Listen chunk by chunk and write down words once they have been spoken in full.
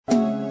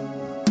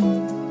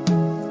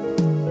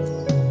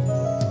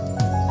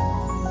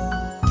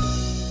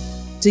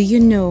Do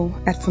you know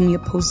that from your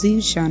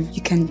position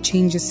you can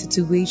change a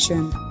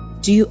situation?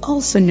 Do you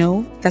also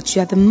know that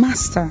you are the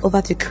master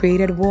over the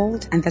created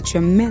world and that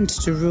you are meant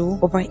to rule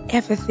over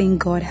everything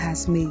God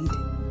has made?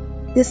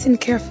 Listen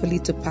carefully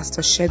to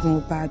Pastor Segun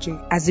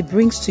Obadje as he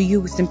brings to you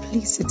with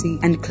simplicity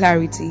and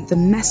clarity the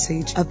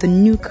message of the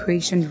new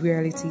creation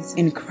realities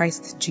in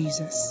Christ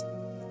Jesus.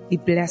 Be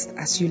blessed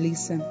as you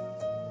listen.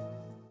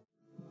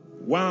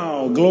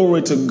 Wow,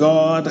 glory to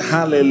God.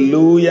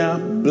 Hallelujah.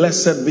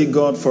 Blessed be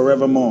God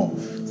forevermore.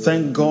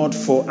 Thank God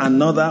for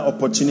another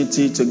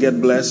opportunity to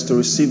get blessed, to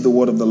receive the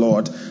word of the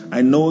Lord.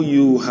 I know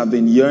you have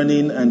been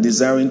yearning and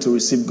desiring to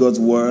receive God's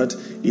word.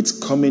 It's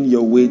coming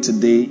your way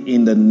today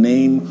in the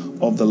name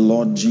of the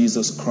Lord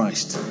Jesus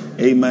Christ.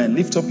 Amen.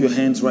 Lift up your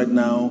hands right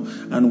now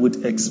and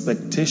with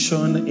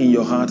expectation in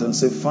your heart and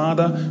say,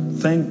 Father,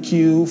 thank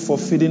you for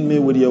feeding me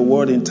with your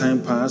word in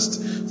time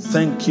past.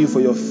 Thank you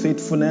for your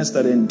faithfulness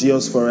that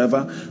endures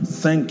forever.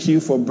 Thank you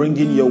for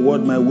bringing your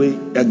word my way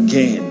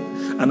again.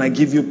 And I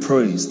give you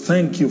praise.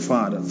 Thank you,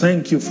 Father.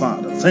 Thank you,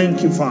 Father.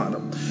 Thank you, Father.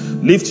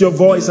 Lift your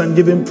voice and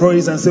give him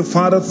praise and say,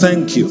 Father,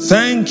 thank you.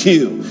 Thank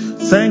you.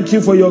 Thank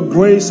you for your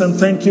grace and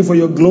thank you for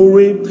your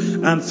glory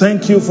and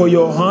thank you for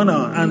your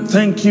honor and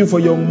thank you for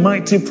your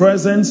mighty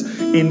presence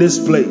in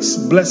this place.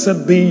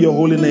 Blessed be your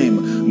holy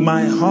name.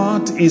 My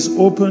heart is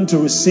open to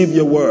receive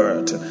your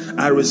word.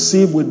 I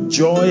receive with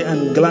joy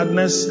and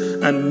gladness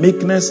and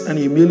meekness and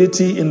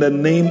humility in the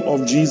name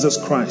of Jesus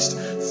Christ.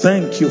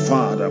 Thank you,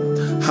 Father.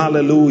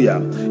 Hallelujah.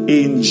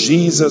 In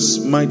Jesus'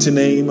 mighty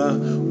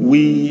name,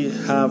 we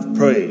have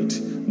prayed.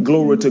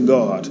 Glory to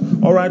God.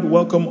 All right,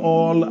 welcome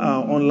all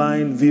our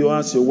online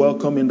viewers. You're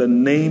welcome in the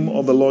name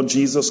of the Lord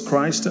Jesus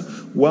Christ.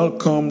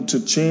 Welcome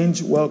to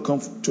change,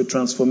 welcome to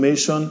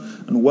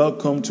transformation, and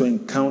welcome to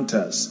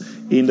encounters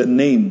in the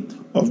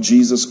name of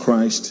Jesus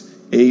Christ.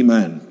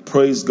 Amen.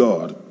 Praise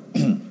God.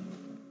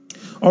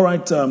 All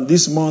right,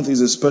 this month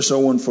is a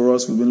special one for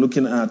us. We've been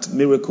looking at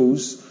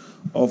miracles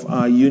of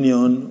our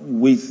union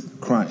with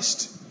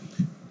Christ.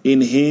 In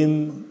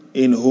Him,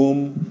 in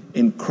whom,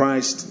 in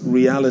Christ,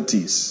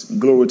 realities.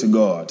 Glory to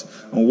God.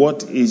 And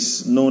what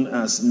is known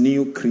as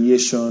new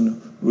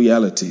creation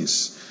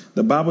realities.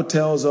 The Bible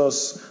tells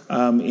us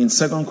in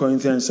 2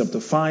 Corinthians chapter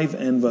 5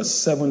 and verse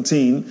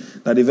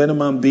 17 that if any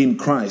man be in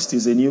Christ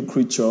is a new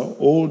creature,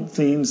 old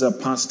things are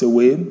passed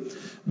away.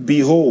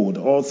 Behold,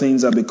 all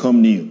things are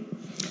become new.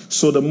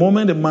 So the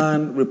moment a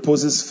man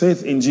reposes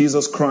faith in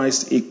Jesus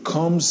Christ, it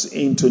comes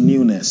into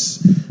newness.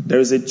 There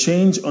is a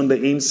change on the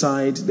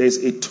inside. There's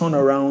a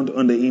turnaround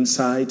on the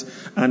inside.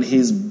 And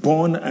he's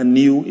born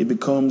anew. He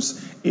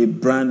becomes a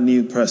brand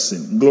new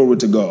person. Glory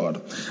to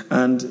God.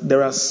 And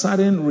there are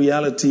certain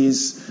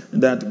realities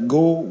that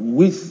go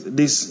with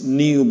this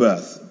new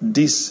birth,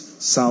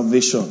 this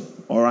salvation.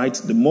 All right?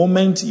 The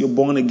moment you're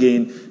born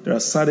again, there are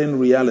certain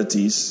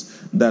realities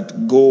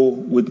that go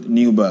with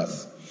new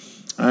birth.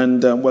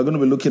 And we're going to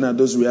be looking at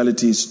those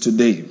realities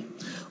today.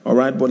 All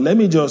right, but let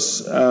me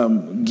just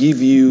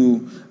give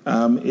you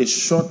a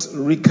short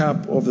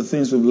recap of the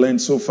things we've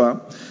learned so far,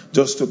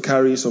 just to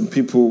carry some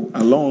people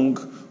along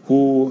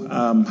who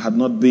had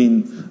not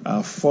been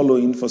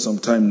following for some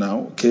time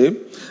now. Okay,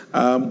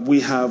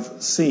 we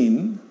have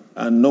seen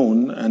and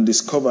known and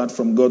discovered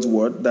from God's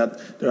word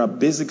that there are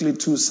basically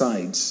two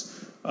sides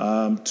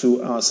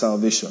to our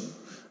salvation.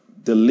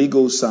 The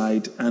legal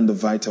side and the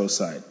vital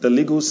side. The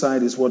legal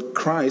side is what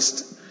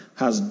Christ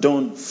has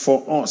done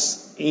for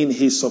us in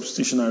his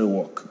substitutionary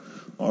work.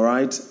 All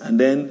right? And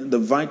then the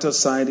vital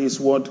side is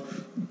what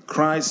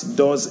Christ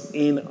does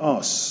in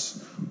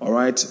us. All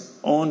right?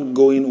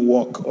 Ongoing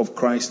work of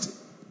Christ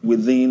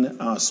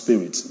within our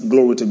spirits.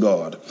 Glory to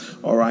God.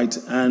 All right?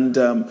 And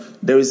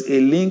there is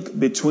a link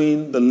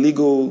between the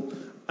legal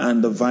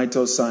and the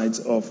vital sides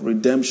of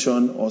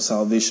redemption or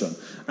salvation.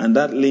 And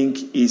that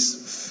link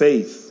is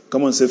faith.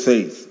 Come on, say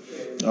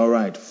faith. All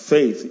right.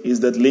 Faith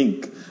is that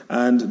link.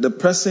 And the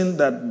person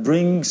that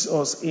brings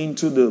us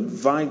into the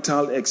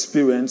vital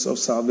experience of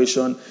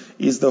salvation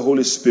is the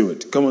Holy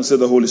Spirit. Come on, say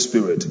the Holy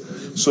Spirit.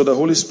 So the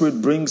Holy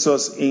Spirit brings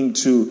us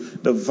into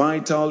the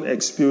vital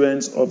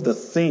experience of the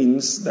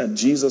things that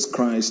Jesus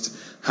Christ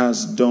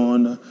has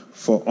done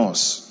for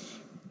us.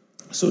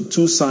 So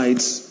two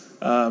sides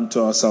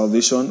to our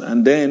salvation.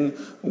 And then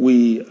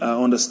we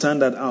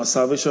understand that our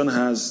salvation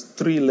has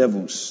three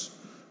levels.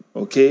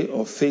 Okay,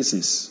 or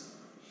phases.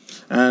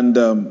 And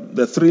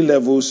the three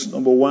levels,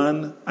 number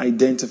one,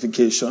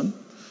 identification.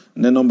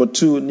 And then number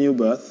two, new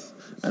birth.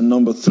 And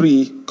number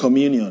three,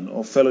 communion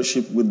or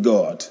fellowship with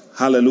God.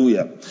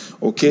 Hallelujah.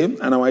 Okay,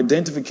 and our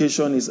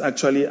identification is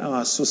actually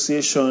our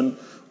association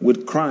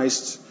with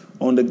Christ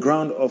on the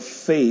ground of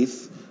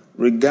faith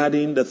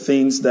regarding the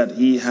things that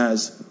he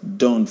has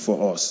done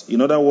for us.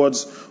 In other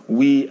words,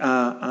 we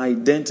are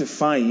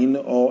identifying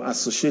or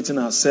associating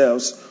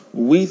ourselves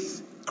with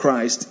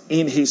Christ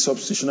in his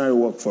substitutionary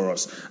work for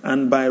us.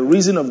 And by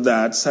reason of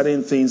that,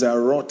 certain things are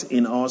wrought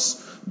in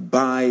us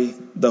by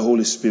the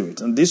Holy Spirit.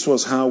 And this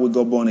was how we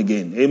got born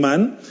again.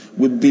 Amen?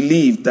 We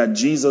believed that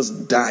Jesus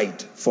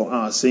died for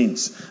our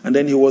sins. And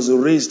then he was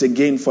raised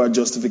again for our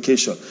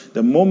justification.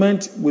 The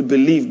moment we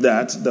believed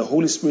that, the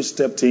Holy Spirit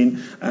stepped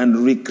in and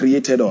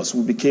recreated us.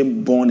 We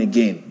became born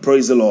again.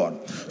 Praise the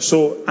Lord.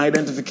 So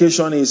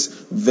identification is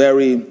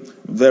very,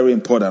 very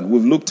important.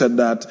 We've looked at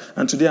that.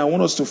 And today I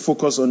want us to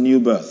focus on new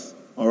birth.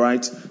 All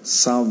right?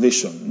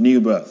 Salvation, new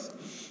birth.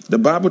 The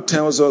Bible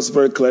tells us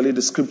very clearly,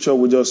 the scripture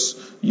we just,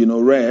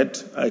 read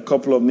a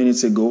couple of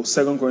minutes ago,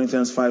 2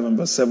 Corinthians 5 and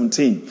verse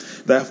 17.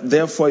 That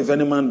therefore, if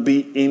any man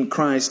be in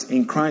Christ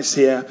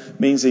here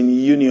means in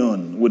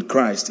union with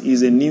Christ, he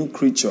is a new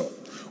creature.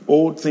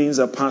 Old things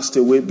are passed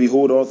away.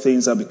 Behold, all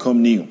things are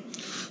become new.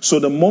 So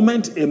the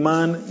moment a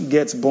man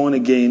gets born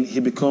again, he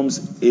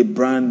becomes a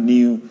brand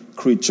new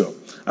creature.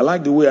 I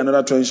like the way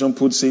another translation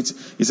puts it.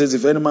 It says,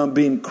 if any man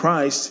be in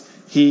Christ,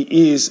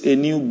 he is a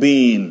new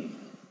being.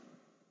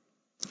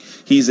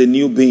 He's a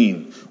new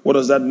being. What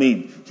does that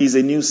mean? He's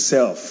a new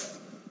self.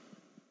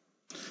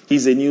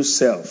 He's a new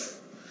self.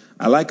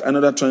 I like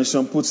another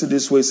translation puts it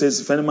this way. It says,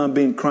 if any man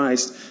be in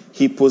Christ,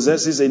 he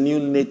possesses a new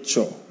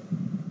nature.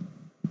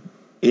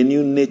 A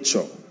new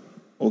nature.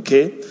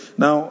 Okay?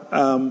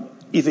 Now,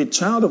 if a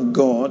child of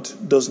God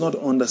does not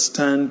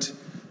understand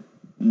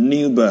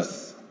new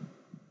birth,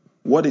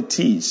 what it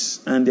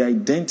is, and the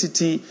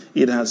identity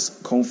it has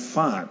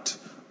conferred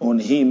on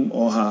him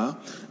or her,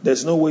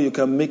 there's no way you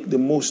can make the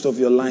most of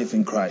your life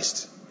in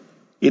Christ.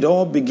 It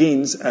all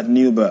begins at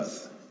new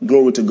birth.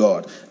 Glory to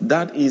God.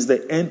 That is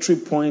the entry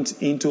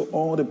point into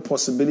all the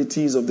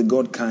possibilities of the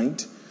God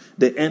kind,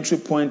 the entry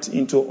point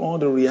into all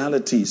the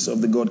realities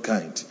of the God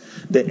kind,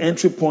 the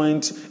entry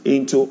point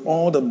into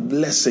all the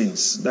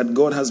blessings that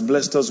God has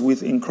blessed us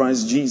with in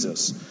Christ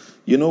Jesus.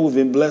 We've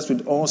been blessed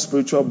with all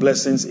spiritual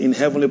blessings in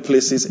heavenly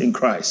places in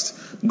Christ.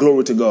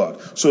 Glory to God.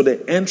 So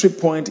the entry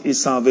point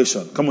is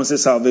salvation. Come on, say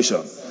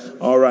salvation.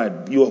 All right.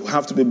 You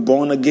have to be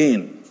born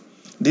again.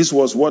 This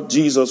was what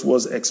Jesus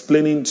was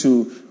explaining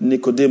to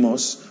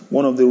Nicodemus,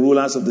 one of the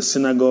rulers of the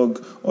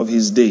synagogue of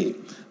his day.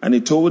 And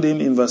he told him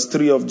in verse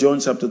 3 of John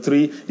chapter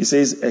 3, he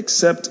says,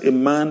 except a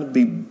man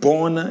be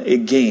born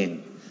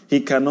again, he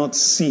cannot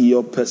see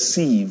or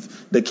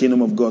perceive the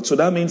kingdom of God. So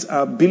that means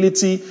our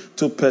ability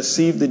to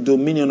perceive the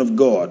dominion of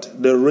God,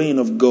 the reign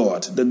of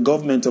God, the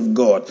government of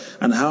God,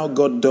 and how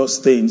God does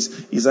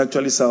things is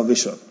actually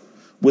salvation.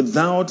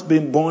 Without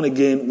being born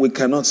again, we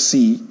cannot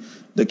see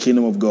the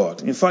kingdom of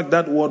God. In fact,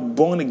 that word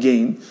born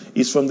again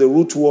is from the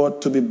root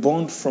word to be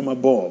born from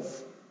above.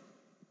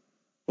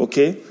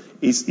 Okay?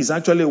 It's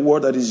actually a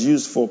word that is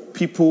used for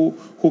people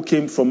who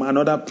came from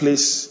another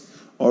place,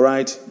 all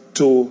right,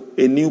 to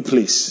a new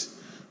place.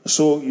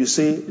 So you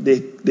say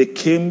they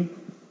came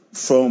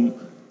from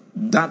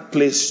that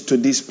place to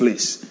this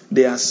place.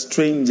 They are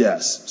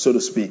strangers, so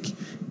to speak.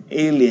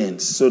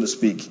 Aliens, so to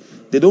speak.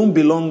 They don't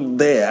belong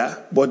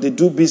there, but they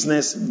do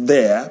business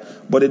there,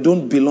 but they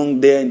don't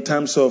belong there in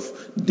terms of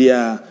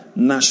their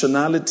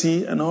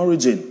nationality and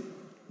origin.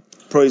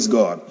 Praise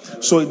God.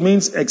 So it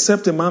means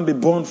except a man be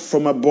born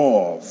from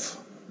above,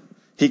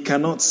 he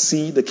cannot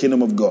see the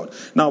kingdom of God.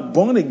 Now,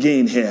 born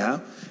again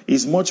here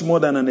is much more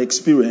than an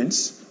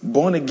experience.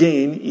 Born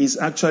again is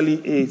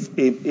actually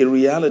a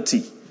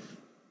reality.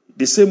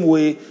 The same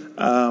way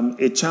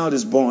a child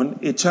is born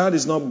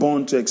is not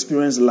born to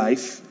experience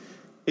life.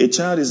 A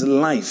child is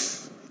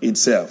life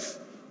itself.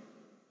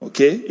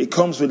 Okay? It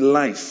comes with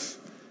life.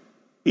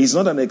 It's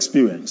not an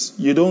experience.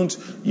 You don't,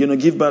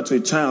 give birth to a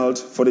child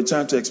for the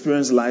child to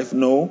experience life.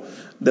 No.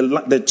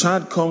 The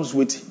child comes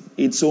with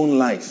its own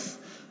life.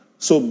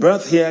 So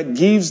birth here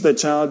gives the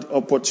child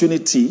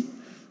opportunity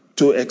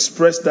to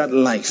express that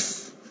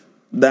life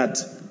that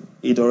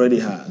it already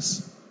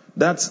has.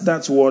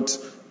 That's what,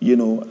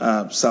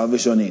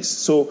 salvation is.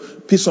 So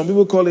some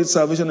people call it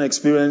salvation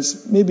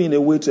experience, maybe in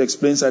a way to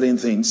explain certain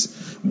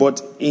things.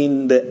 But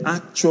in the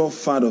actual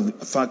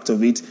fact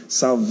of it,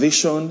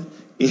 salvation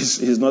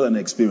is not an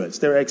experience.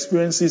 There are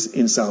experiences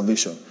in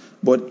salvation,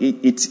 but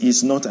it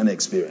is not an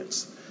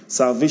experience.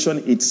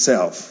 Salvation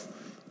itself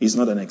is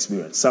not an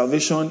experience.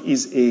 Salvation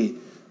is a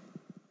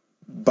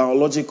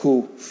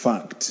biological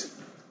fact.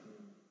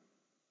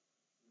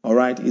 All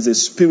right? It's a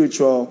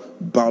spiritual,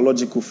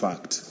 biological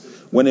fact.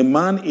 When a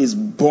man is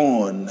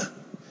born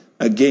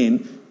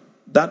again,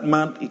 that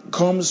man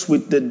comes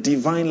with the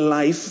divine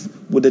life,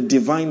 with the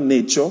divine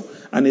nature,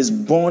 and is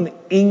born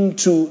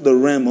into the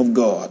realm of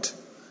God.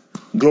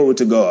 Glory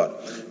to God.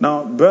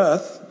 Now,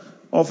 birth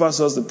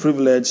offers us the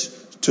privilege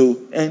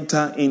to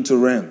enter into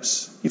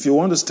realms. If you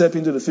want to step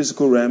into the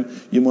physical realm,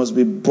 you must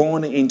be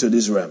born into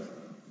this realm.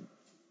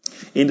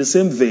 In the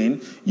same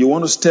vein, you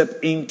want to step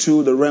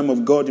into the realm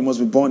of God, you must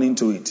be born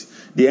into it.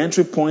 The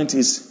entry point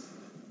is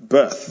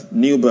birth,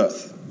 new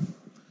birth.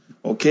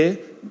 Okay?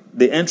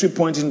 The entry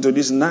point into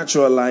this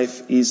natural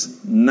life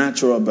is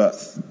natural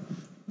birth.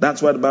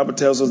 That's why the Bible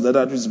tells us that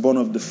that which is born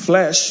of the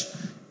flesh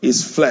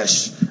is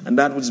flesh, and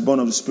that which is born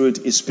of the spirit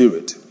is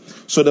spirit.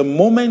 So the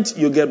moment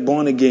you get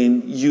born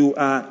again, you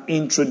are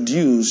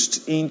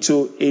introduced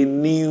into a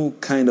new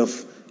kind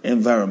of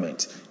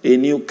environment, a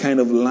new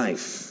kind of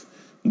life.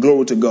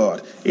 Glory to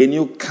God. A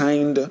new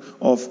kind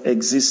of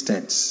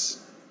existence.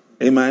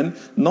 Amen.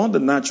 Not the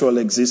natural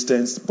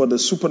existence, but the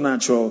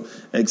supernatural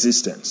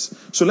existence.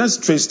 So let's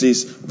trace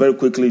this very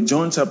quickly.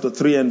 John chapter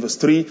 3 and verse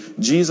 3.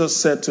 Jesus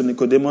said to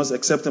Nicodemus,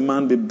 except a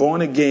man be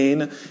born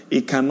again,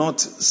 he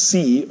cannot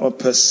see or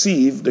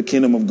perceive the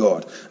kingdom of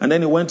God. And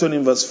then he went on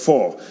in verse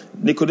 4.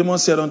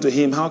 Nicodemus said unto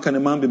him, how can a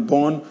man be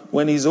born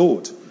when he is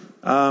old?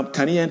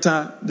 Can he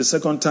enter the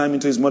second time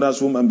into his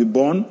mother's womb and be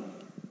born?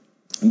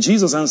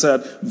 Jesus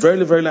answered,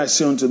 verily, verily, I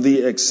say unto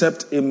thee,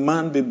 except a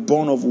man be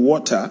born of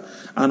water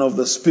and of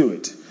the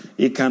Spirit,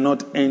 he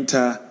cannot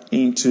enter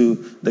into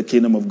the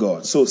kingdom of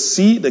God. So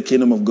see the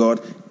kingdom of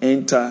God,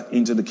 enter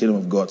into the kingdom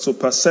of God. So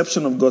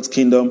perception of God's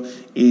kingdom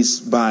is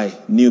by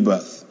new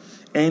birth.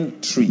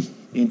 Entry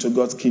into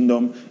God's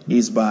kingdom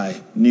is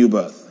by new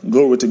birth.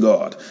 Glory to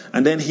God.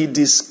 And then he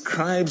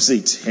describes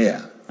it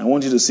here. I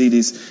want you to see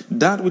this.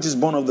 That which is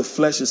born of the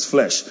flesh is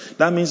flesh.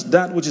 That means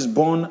that which is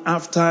born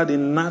after the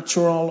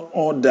natural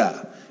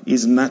order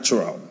is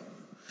natural.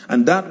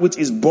 And that which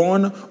is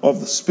born of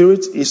the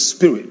Spirit is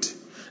spirit.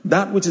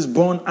 That which is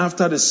born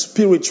after the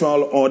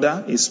spiritual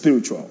order is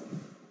spiritual.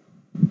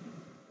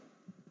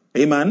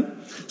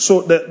 Amen.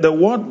 So the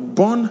word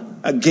born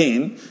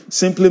again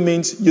simply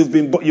means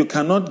you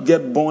cannot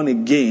get born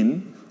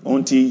again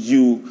until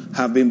you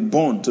have been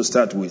born to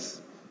start with.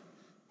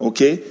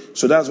 Okay?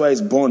 So that's why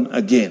it's born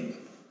again.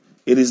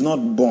 It is not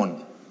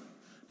born.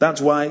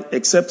 That's why,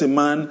 except a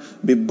man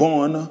be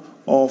born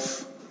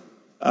of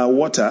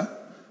water,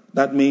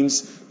 that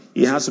means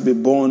he has to be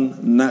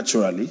born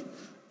naturally.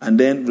 And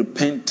then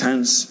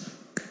repentance,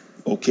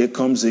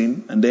 comes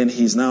in. And then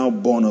he's now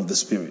born of the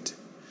Spirit.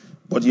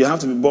 But you have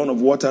to be born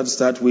of water to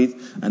start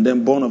with. And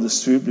then born of the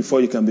Spirit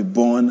before you can be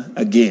born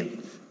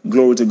again.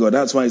 Glory to God.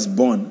 That's why it's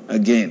born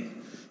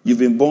again. You've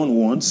been born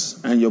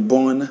once and you're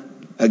born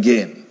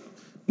again.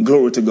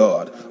 Glory to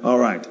God. All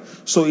right.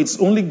 So it's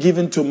only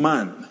given to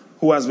man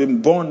who has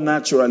been born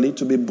naturally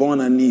to be born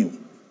anew.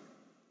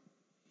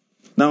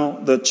 Now,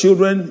 the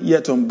children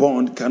yet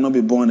unborn cannot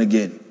be born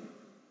again.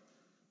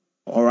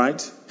 All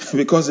right?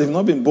 Because they've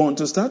not been born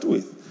to start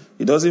with.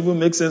 It doesn't even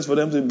make sense for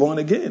them to be born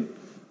again.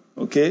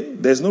 Okay?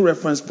 There's no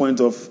reference point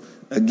of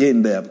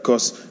again there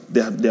because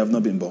they have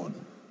not been born.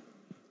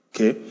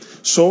 Okay?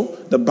 So,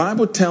 the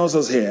Bible tells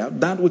us here,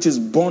 that which is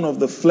born of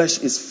the flesh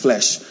is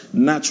flesh,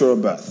 natural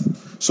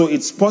birth. So,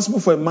 it's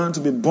possible for a man to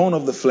be born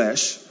of the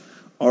flesh,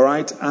 all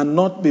right, and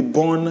not be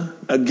born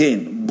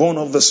again, born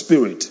of the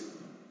Spirit.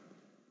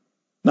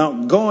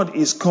 Now, God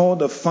is called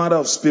the Father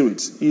of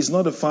spirits. He is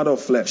not the Father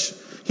of flesh.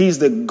 He is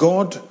the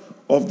God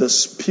of the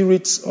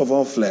spirits of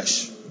all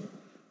flesh.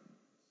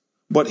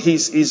 But He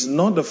is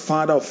not the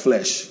Father of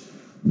flesh.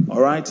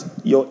 All right?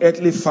 Your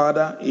earthly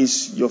father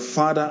is your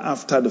father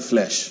after the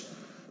flesh.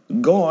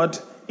 God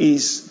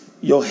is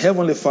your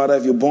heavenly Father.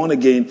 If you're born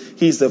again,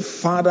 He is the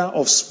Father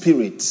of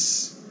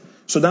spirits.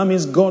 So that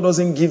means God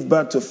doesn't give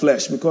birth to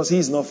flesh because He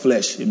is not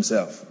flesh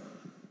Himself.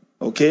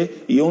 Okay?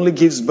 He only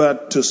gives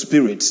birth to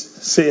spirits.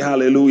 Say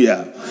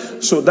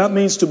hallelujah. So that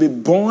means to be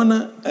born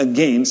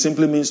again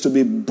simply means to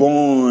be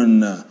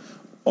born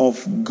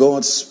of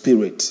God's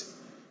Spirit.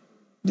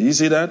 Did you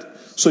see that?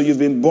 So you've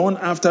been born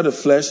after the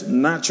flesh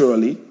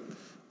naturally.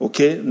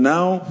 Okay,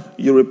 now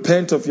you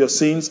repent of your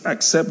sins,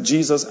 accept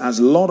Jesus as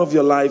Lord of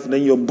your life,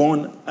 then you're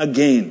born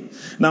again.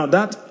 Now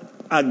that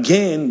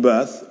again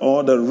birth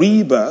or the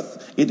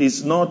rebirth, it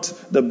is not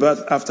the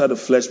birth after the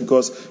flesh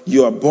because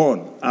you are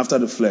born after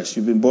the flesh.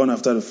 You've been born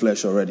after the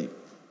flesh already.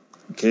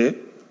 Okay?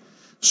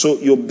 So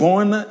you're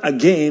born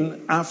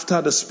again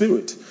after the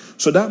Spirit.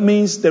 So that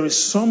means there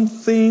is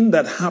something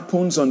that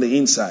happens on the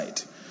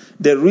inside.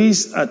 There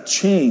is a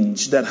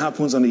change that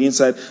happens on the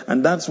inside,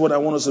 and that's what I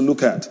want us to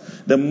look at.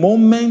 The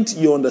moment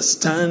you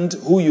understand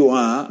who you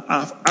are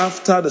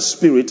after the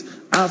Spirit,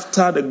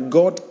 after the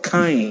God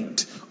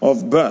kind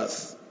of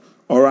birth,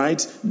 all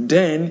right,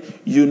 then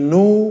you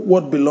know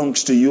what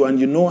belongs to you and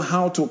you know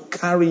how to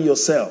carry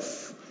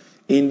yourself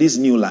in this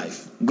new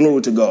life.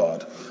 Glory to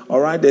God. All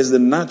right, there's the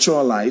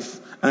natural life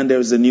and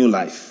there's the new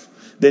life.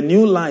 The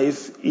new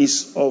life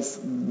is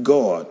of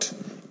God.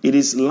 It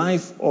is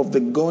life of the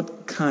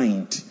God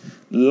kind.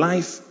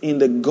 Life in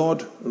the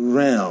God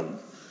realm.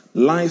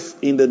 Life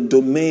in the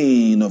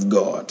domain of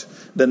God.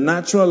 The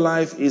natural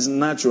life is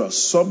natural,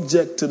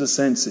 subject to the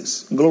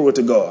senses. Glory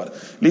to God.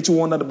 Little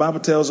wonder the Bible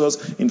tells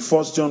us in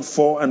 1 John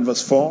 4 and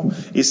verse 4,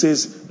 it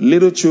says,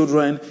 little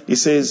children, it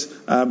says,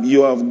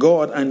 you are of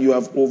God and you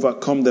have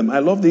overcome them. I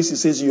love this. It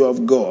says, you are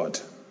of God.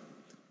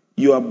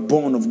 You are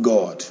born of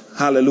God.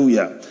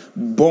 Hallelujah.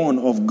 Born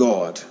of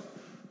God.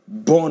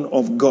 Born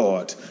of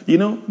God. You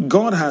know,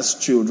 God has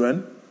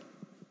children.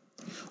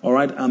 All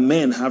right, and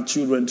men have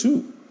children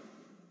too.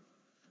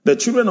 The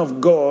children of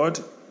God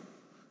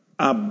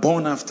are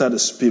born after the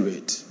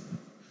Spirit.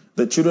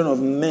 The children of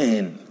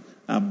men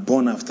are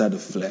born after the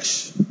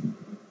flesh.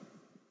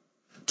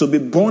 To be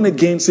born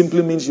again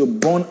simply means you're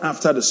born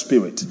after the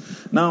Spirit.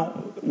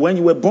 Now, when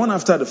you were born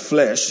after the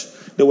flesh,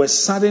 there were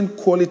certain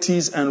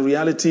qualities and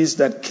realities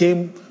that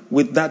came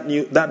with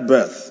that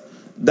birth,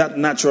 that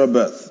natural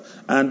birth.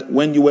 And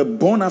when you were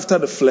born after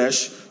the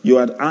flesh, you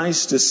had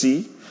eyes to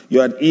see, you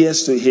had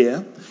ears to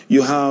hear,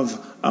 you have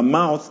a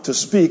mouth to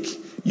speak,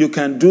 you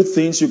can do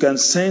things, you can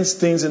sense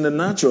things in the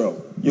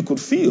natural, you could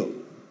feel.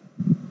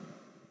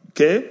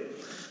 Okay?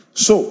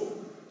 So,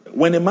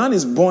 when a man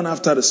is born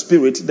after the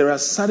Spirit, there are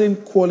certain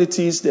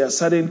qualities, there are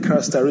certain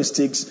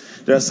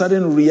characteristics, there are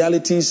certain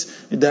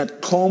realities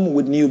that come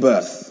with new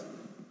birth.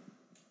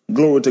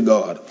 Glory to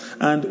God.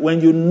 And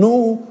when you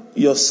know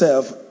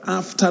yourself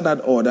after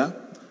that order,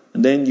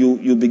 then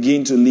you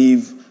begin to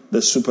live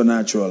the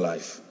supernatural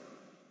life.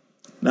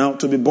 Now,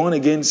 to be born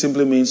again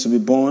simply means to be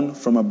born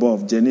from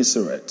above.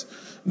 Geneseret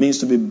means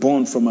to be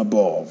born from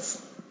above.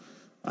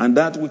 And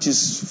that which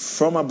is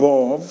from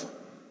above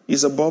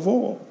is above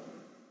all.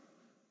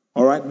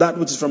 All right? That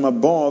which is from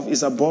above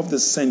is above the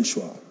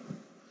sensual.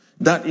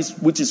 That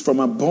which is from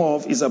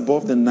above is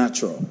above the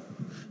natural.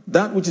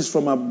 That which is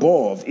from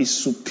above is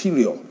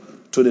superior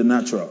to the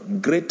natural,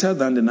 greater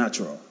than the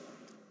natural.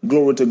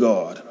 Glory to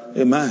God.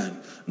 Amen.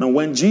 Now,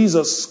 when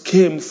Jesus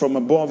came from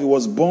above, he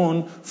was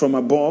born from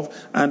above,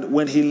 and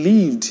when he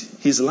lived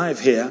his life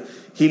here,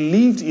 he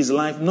lived his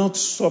life not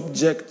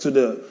subject to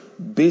the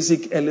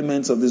basic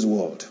elements of this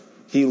world.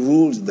 He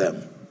ruled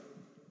them.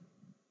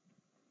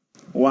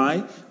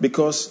 Why?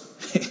 Because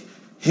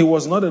he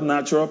was not a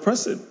natural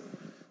person.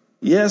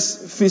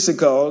 Yes,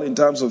 physical in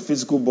terms of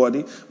physical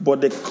body,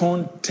 but the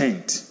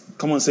content.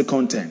 Come on, say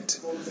content.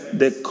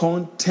 The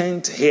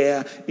content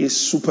here is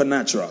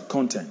supernatural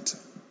content.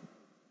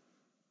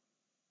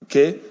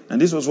 Okay?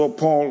 And this was what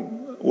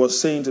Paul was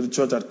saying to the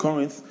church at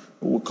Corinth.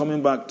 We're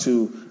coming back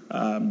to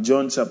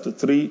John chapter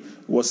 3. He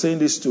was saying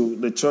this to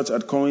the church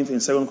at Corinth in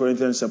 2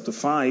 Corinthians chapter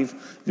 5.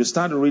 If you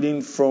start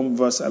reading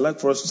from I'd like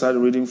for us to start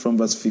reading from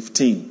verse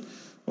 15.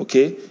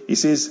 Okay? He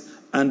says,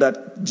 and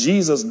that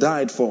Jesus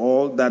died for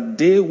all, that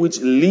they which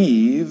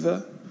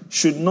live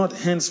should not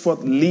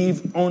henceforth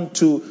live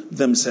unto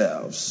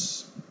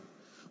themselves,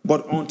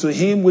 but unto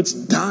him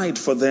which died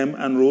for them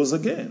and rose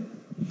again.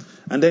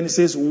 And then he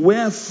says,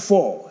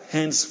 wherefore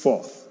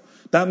henceforth.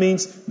 That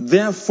means,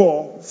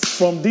 therefore,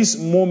 from this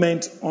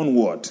moment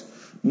onward,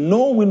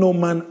 know we no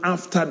man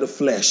after the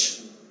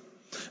flesh.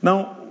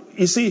 Now,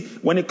 you see,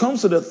 when it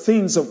comes to the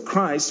things of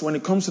Christ, when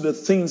it comes to the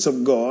things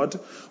of God,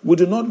 we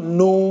do not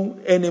know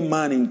any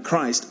man in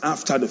Christ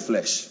after the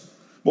flesh.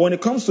 But when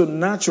it comes to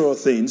natural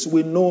things,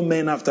 we know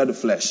men after the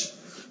flesh.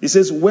 He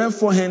says,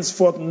 wherefore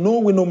henceforth know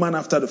we no man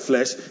after the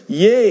flesh.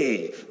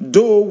 Yea,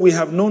 though we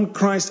have known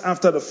Christ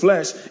after the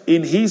flesh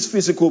in his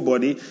physical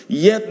body,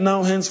 yet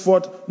now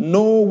henceforth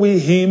know we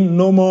him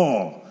no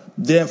more.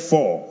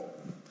 Therefore,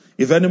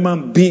 if any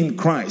man be in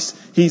Christ,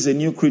 he is a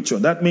new creature.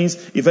 That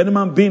means, if any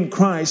man be in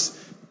Christ,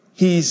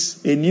 he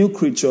is a new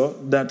creature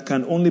that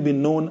can only be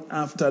known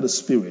after the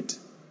Spirit.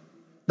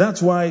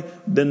 That's why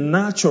the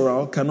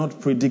natural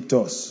cannot predict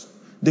us.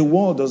 The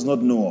world does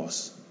not know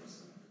us.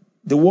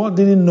 The world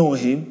didn't know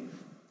him,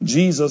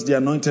 Jesus, the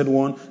anointed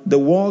one. The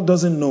world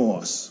doesn't know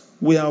us.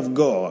 We have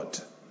God.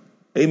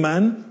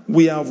 Amen?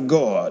 We have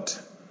God.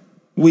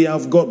 We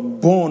have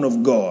God, born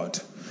of God.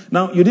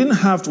 Now, you didn't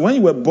have to, when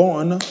you were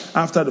born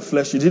after the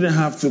flesh, you didn't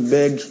have to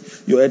beg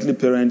your earthly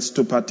parents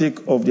to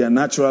partake of their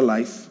natural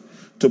life,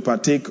 to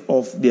partake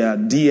of their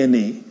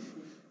DNA.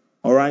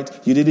 All right?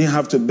 You didn't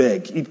have to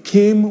beg. It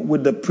came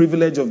with the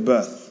privilege of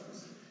birth.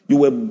 You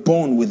were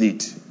born with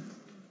it.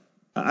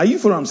 Are you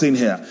following what I'm saying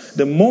here?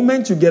 The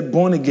moment you get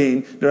born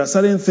again, there are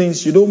certain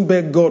things you don't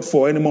beg God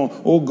for anymore.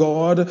 Oh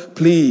God,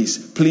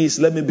 please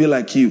let me be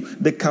like you.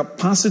 The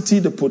capacity,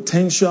 the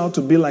potential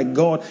to be like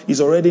God is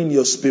already in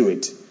your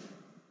spirit.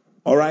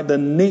 All right? The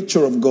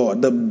nature of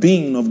God, the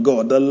being of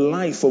God, the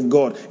life of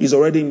God is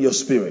already in your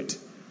spirit.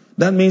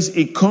 That means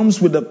it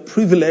comes with the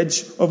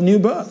privilege of new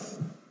birth.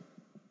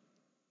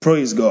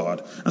 Praise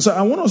God. And so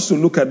I want us to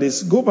look at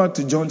this. Go back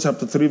to John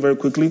chapter 3 very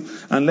quickly,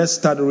 and let's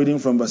start reading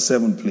from verse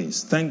 7,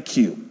 please. Thank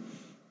you.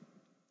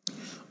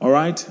 All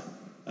right.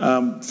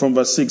 From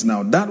verse 6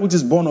 now. That which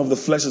is born of the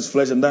flesh is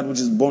flesh, and that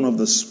which is born of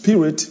the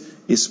Spirit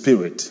is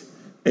spirit.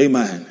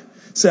 Amen.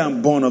 Say,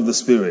 I'm born of the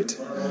Spirit.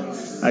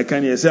 I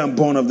can't hear. Say, I'm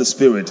born of the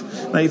Spirit.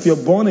 Now, if you're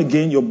born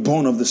again, you're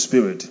born of the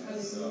Spirit.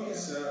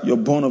 You're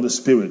born of the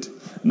Spirit.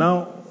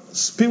 Now,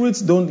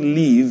 spirits don't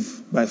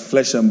live by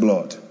flesh and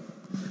blood.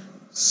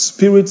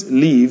 Spirits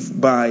live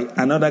by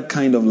another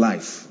kind of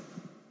life.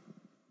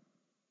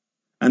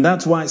 And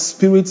that's why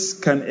spirits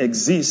can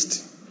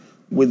exist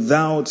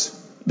without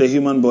the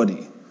human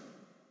body.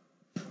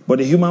 But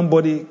the human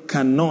body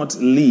cannot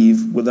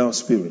live without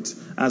spirit.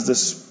 As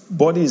the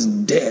body is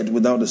dead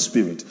without the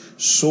spirit,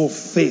 so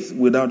faith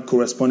without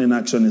corresponding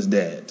action is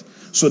dead.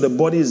 So the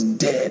body is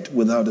dead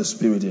without the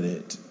spirit in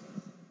it.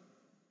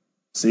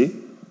 See?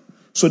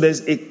 So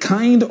there's a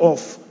kind of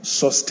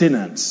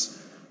sustenance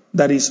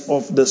that is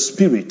of the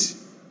Spirit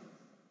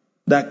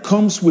that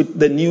comes with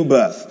the new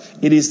birth.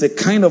 It is the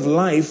kind of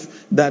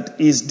life that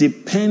is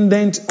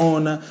dependent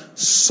on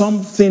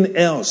something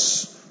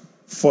else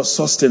for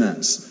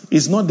sustenance.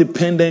 It's not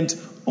dependent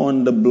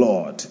on the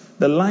blood.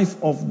 The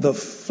life of the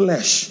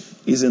flesh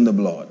is in the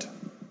blood.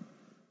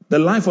 The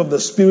life of the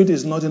spirit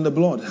is not in the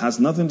blood. It has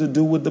nothing to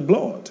do with the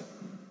blood.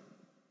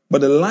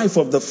 But the life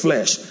of the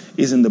flesh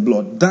is in the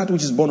blood. That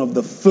which is born of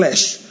the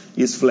flesh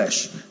is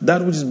flesh.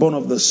 That which is born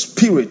of the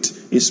spirit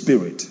is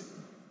spirit.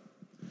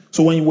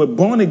 So when you were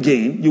born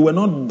again, you were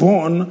not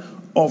born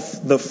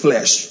of the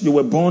flesh. You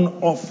were born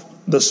of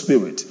the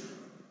spirit.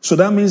 So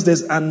that means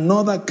there's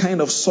another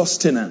kind of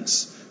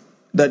sustenance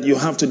that you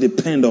have to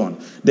depend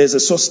on. There's a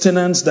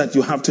sustenance that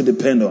you have to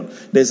depend on.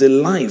 There's a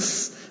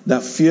life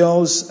that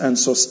fuels and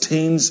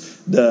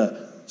sustains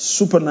the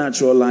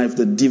supernatural life,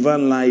 the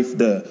divine life,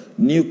 the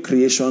new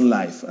creation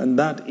life. And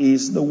that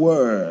is the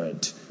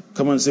Word.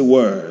 Come on, say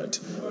Word.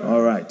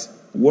 All right.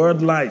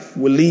 Word life.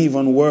 We live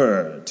on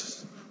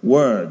words.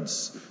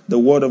 Words. The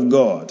Word of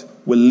God.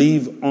 We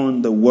live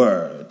on the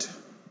Word.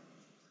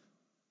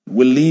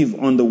 We live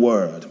on the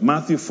Word.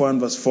 Matthew 4 and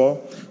verse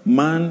 4.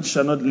 Man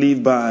shall not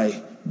live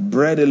by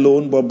bread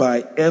alone, but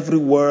by every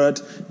word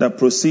that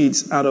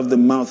proceeds out of the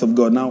mouth of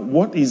God. Now,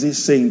 what is he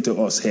saying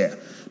to us here?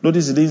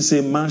 Notice he didn't say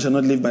man shall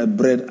not live by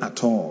bread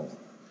at all.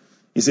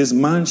 He says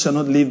man shall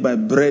not live by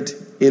bread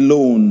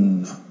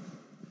alone.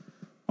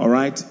 All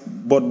right?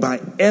 But by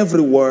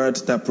every word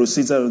that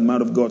proceeds out of the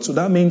mouth of God. So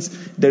that means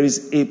there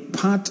is a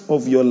part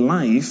of your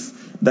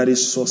life that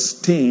is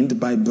sustained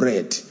by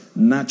bread,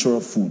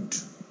 natural food.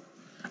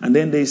 And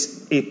then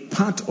there's a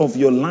part of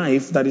your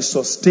life that is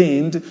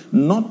sustained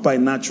not by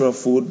natural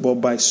food, but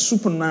by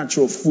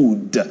supernatural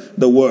food,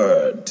 the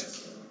Word.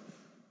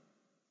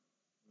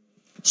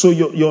 So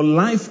your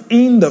life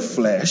in the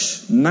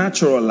flesh,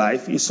 natural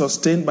life, is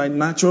sustained by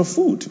natural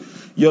food.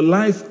 Your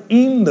life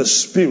in the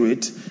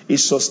spirit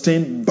is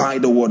sustained by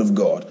the Word of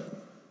God.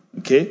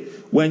 Okay?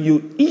 When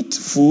you eat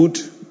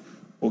food,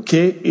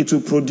 okay, it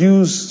will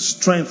produce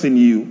strength in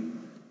you,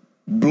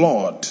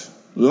 blood.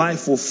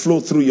 Life will flow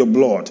through your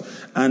blood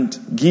and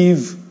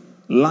give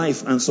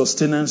life and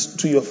sustenance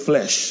to your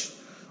flesh,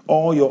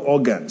 all your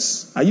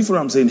organs. Are you following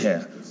what I'm saying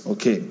here?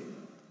 Okay.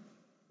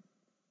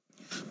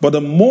 But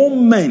the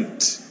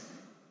moment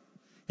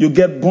you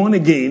get born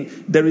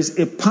again, there is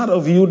a part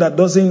of you that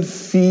doesn't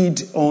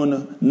feed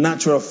on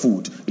natural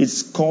food.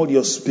 It's called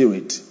your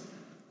spirit.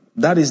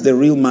 That is the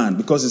real man,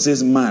 because it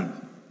says man.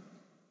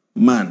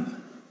 Man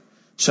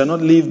shall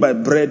not live by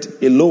bread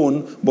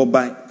alone, but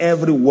by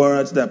every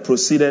word that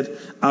proceeded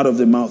out of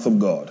the mouth of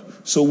God.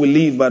 So we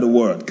live by the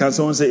word. Can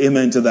someone say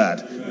amen to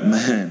that?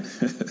 Amen.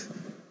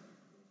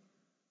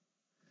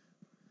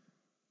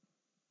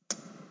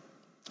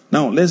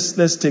 Now,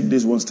 let's take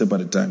this one step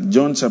at a time.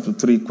 John chapter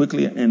 3,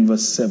 quickly, and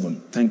verse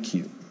 7. Thank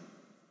you.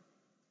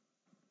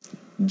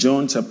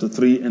 John chapter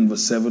 3 and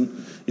verse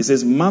 7. It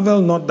says,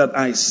 marvel not that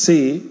I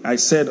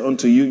said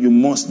unto you, you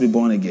must be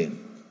born again.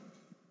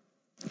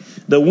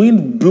 The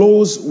wind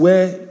blows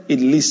where it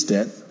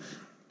listeth,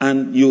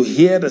 and you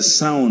hear the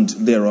sound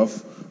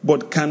thereof,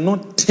 but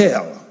cannot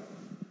tell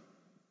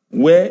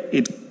where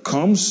it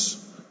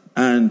comes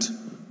and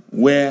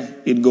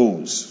where it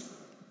goes.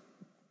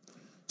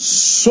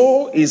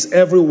 So is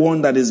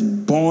everyone that is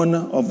born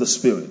of the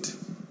Spirit.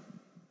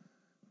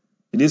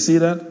 Did you see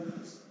that?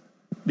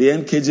 The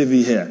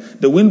NKJV here.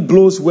 The wind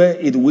blows where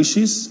it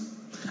wishes,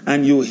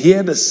 and you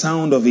hear the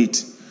sound of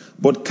it,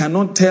 but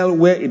cannot tell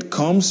where it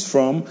comes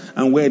from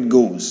and where it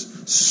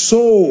goes.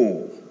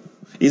 So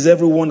is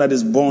everyone that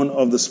is born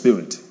of the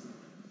Spirit.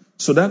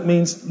 So that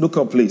means, look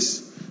up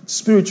please,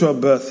 spiritual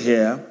birth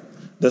here,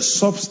 the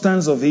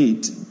substance of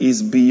it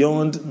is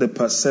beyond the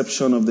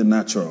perception of the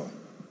natural.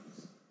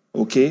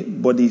 Okay?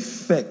 But the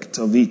effect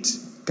of it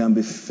can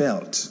be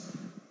felt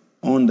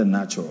on the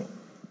natural.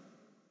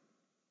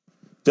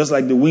 Just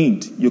like the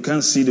wind, you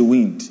can't see the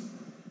wind,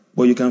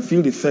 but you can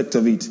feel the effect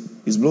of it.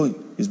 It's blowing.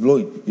 It's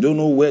blowing. You don't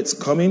know where it's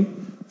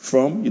coming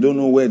from. You don't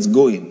know where it's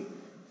going.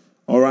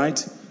 All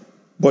right?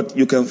 But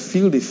you can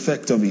feel the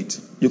effect of it.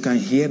 You can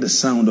hear the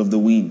sound of the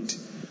wind.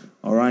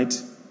 All right?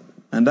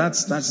 And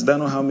that's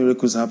not how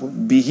miracles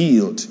happen. Be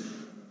healed.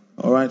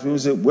 All right? People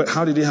say, well,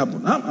 how did it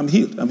happen? I'm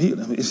healed. I'm healed.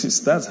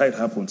 That's how it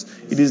happens.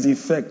 It is the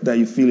effect that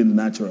you feel in the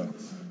natural.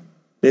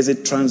 There's a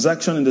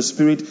transaction in the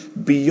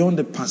spirit beyond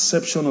the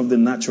perception of the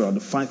natural, the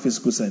five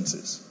physical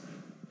senses.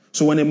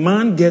 So when a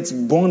man gets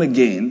born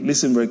again,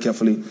 listen very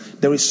carefully,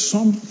 there is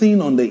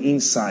something on the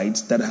inside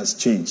that has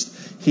changed.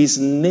 His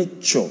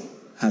nature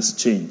has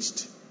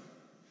changed.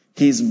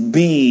 His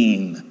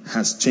being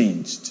has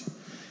changed.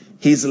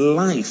 His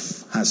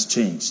life has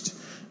changed.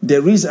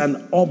 There is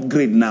an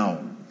upgrade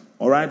now,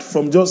 all right,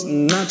 from just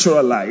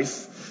natural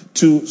life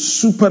to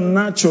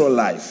supernatural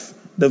life,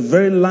 the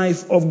very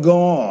life of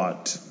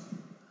God.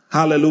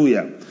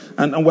 Hallelujah.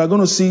 And we're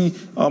going to see,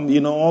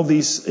 all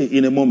this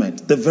in a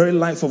moment. The very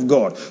life of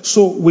God.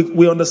 So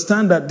we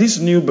understand that this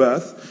new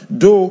birth,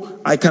 though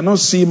I cannot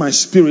see my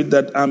spirit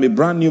that I'm a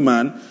brand new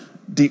man,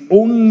 the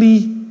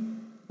only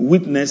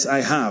witness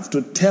I have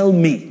to tell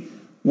me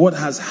what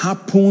has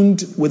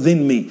happened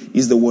within me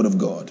is the Word of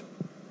God.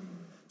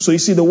 So you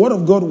see, the Word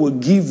of God will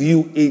give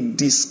you a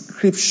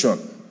description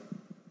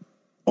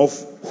of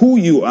who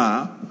you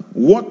are,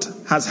 what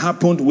has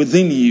happened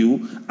within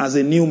you as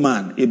a new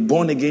man, a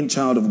born-again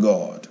child of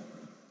God.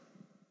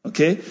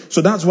 Okay?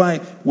 So that's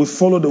why we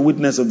follow the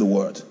witness of the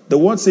word. The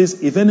word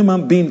says, if any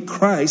man be in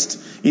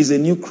Christ, is a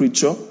new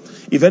creature.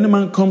 If any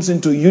man comes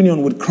into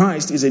union with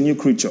Christ, is a new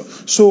creature.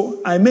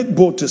 So I make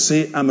bold to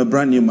say I'm a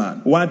brand new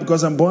man. Why?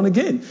 Because I'm born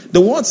again. The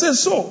word says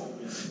so.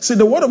 See,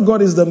 the word of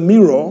God is the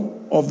mirror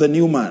of the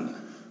new man.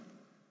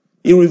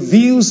 It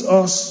reveals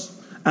us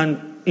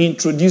and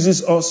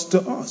introduces us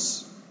to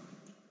us.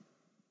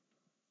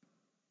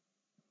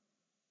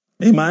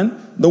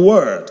 Amen? The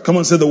word. Come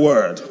on, say the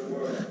word.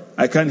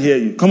 I can't hear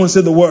you. Come on,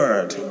 say the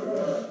word.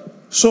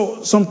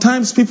 So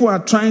sometimes people are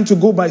trying to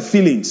go by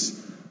feelings.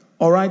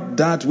 All right,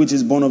 that which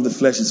is born of the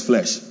flesh is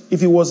flesh.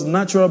 If it was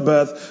natural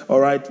birth, all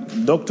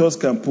right, doctors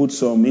can put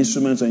some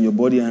instruments on your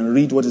body and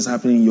read what is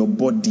happening in your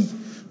body.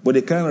 But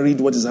they can't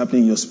read what is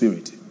happening in your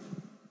spirit.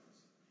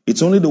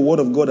 It's only the word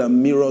of God that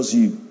mirrors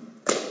you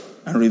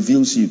and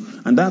reveals you.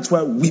 And that's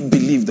why we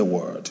believe the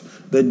word.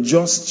 The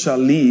just shall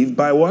live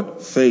by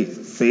what?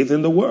 Faith. Faith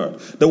in the word.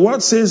 The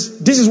word says,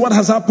 this is what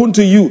has happened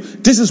to you.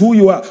 This is who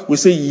you are. We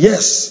say,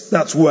 yes,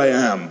 that's who I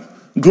am.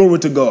 Glory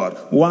to God.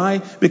 Why?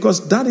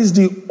 Because that is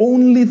the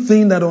only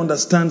thing that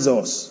understands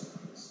us.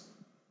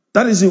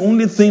 That is the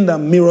only thing that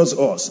mirrors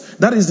us.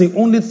 That is the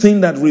only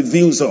thing that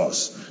reveals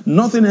us.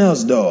 Nothing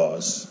else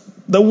does.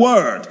 The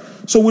word.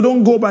 So we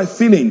don't go by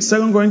feelings.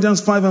 2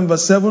 Corinthians 5 and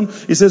verse 7,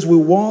 it says we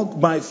walk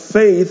by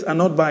faith and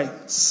not by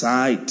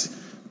sight.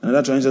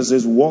 Another translation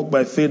says walk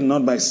by faith and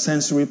not by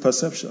sensory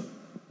perception.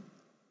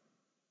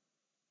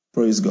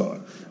 Praise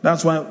God.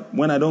 That's why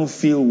when I don't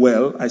feel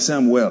well, I say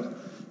I'm well.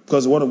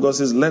 Because the word of God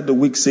says, let the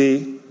weak say,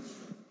 it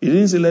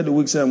didn't say let the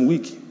weak say I'm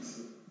weak. It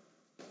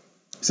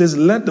says,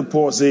 let the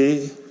poor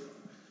say,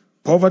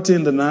 poverty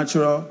in the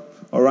natural,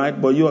 all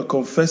right, but you are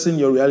confessing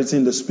your reality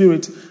in the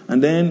spirit,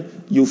 and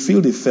then you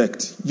feel the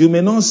effect. You may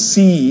not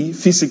see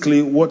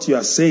physically what you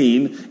are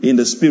saying in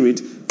the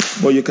spirit,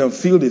 but you can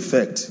feel the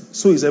effect.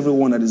 So is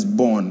everyone that is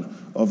born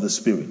of the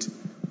spirit.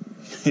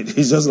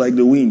 It's just like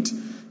the wind.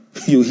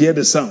 You hear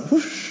the sound.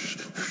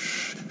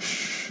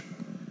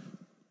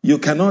 You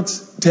cannot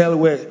tell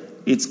where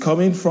it's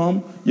coming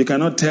from. You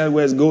cannot tell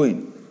where it's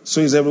going.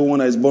 So is everyone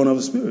that is born of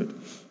the spirit.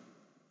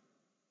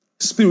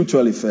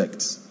 Spiritual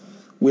effects.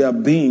 We are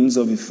beings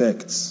of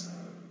effects,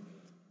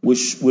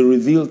 which will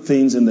reveal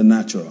things in the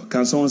natural.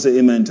 Can someone say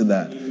amen to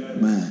that?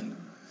 Amen. Man,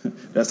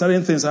 there are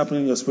certain things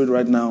happening in your spirit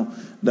right now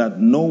that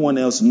no one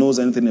else knows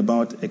anything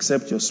about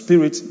except your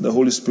spirit, the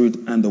Holy Spirit,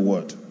 and the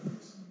Word.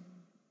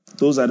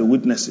 Those are the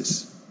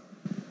witnesses.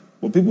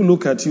 When people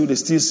look at you, they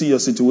still see your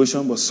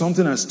situation, but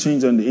something has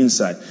changed on the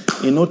inside.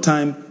 In no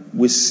time,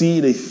 we see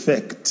the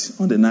effect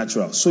on the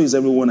natural. So is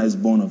everyone that is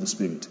born of the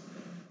Spirit.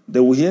 They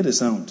will hear the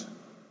sound.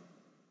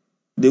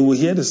 They will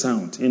hear the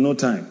sound in no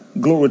time.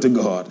 Glory to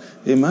God.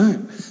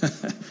 Amen.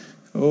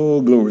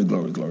 Oh, glory,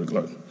 glory, glory,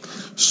 glory.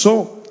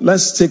 So,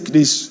 let's take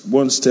this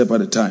one step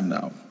at a time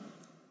now.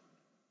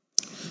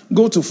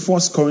 Go to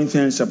 1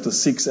 Corinthians chapter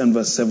 6 and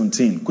verse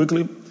 17.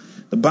 Quickly.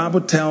 The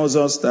Bible tells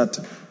us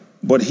that,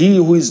 but he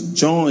who is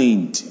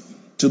joined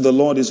to the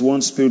Lord is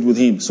one spirit with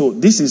him. So,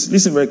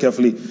 listen very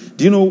carefully.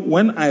 Do you know,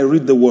 when I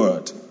read the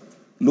word,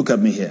 look at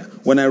me here.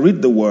 When I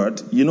read the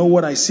word, you know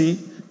what I see?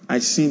 I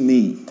see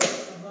me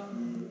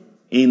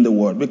in the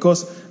word,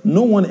 because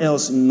no one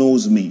else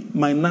knows me.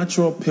 My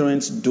natural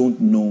parents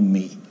don't know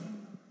me.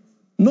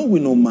 No, we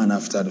know man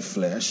after the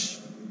flesh.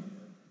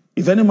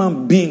 If any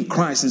man be in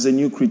Christ is a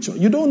new creature.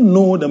 You don't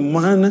know the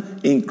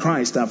man in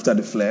Christ after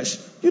the flesh.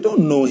 You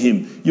don't know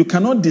him. You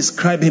cannot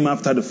describe him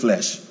after the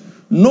flesh.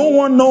 No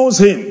one knows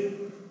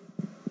him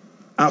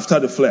after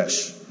the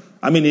flesh.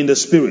 I mean in the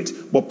spirit.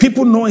 But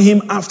people know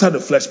him after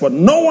the flesh. But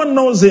no one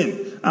knows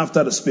him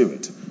after the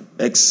spirit.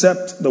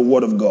 Except the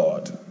word of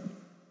God.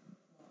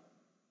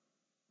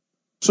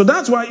 So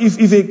that's why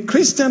if a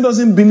Christian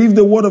doesn't believe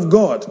the word of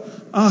God,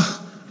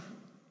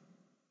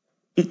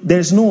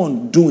 there's no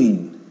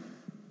undoing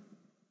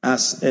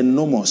as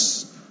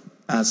enormous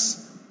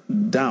as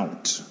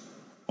doubt,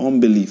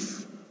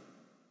 unbelief.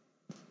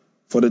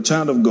 For the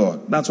child of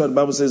God, that's what the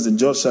Bible says, the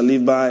just shall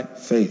live by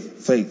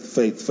faith, faith,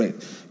 faith,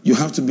 faith. You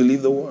have to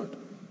believe the word.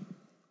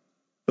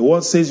 The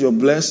word says you're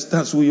blessed,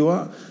 that's who you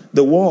are.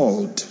 The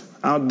world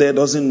out there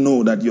doesn't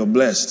know that you're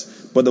blessed.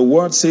 But the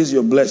word says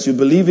you're blessed. You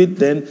believe it,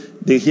 then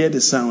they hear the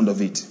sound of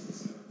it.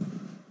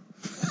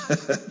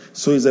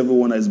 So is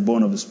everyone that is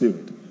born of the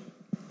Spirit.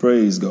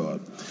 Praise God.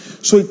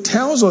 So it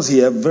tells us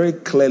here very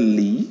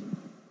clearly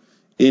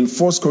in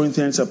 1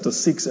 Corinthians chapter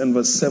 6 and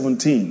verse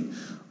 17.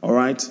 All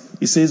right.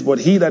 It says, but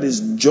he that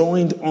is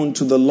joined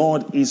unto the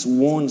Lord is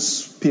one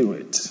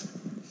spirit.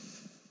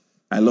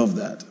 I love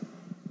that.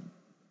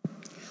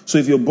 So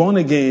if you're born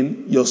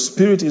again, your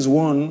spirit is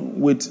one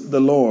with the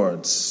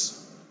Lord's.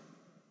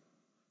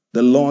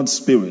 The Lord's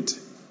Spirit.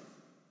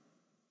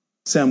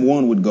 Say, I'm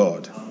one with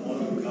God.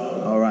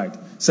 All right.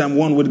 Say, I'm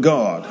one with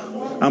God.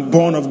 I'm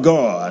born of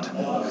God.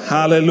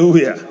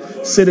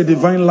 Hallelujah. Say, the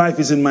divine life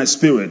is in my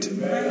spirit.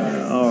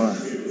 All right.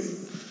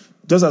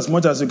 Just as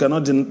much as you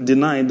cannot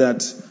deny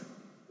that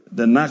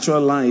The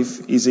natural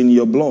life is in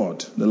your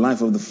blood. The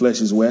life of the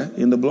flesh is where?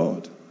 In the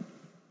blood.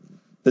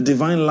 The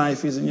divine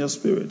life is in your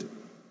spirit.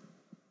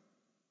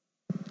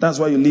 That's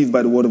why you live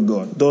by the word of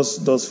God.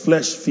 Does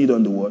flesh feed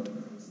on the word?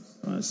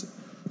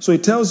 So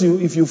it tells you,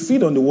 if you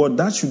feed on the word,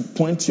 that should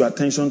point your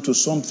attention to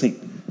something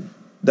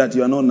that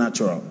you are not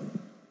natural.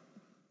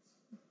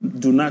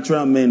 Do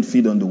natural men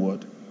feed on the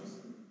word?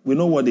 We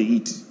know what they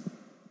eat.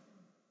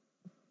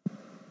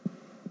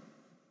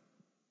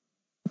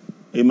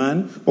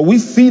 Amen. But we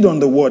feed on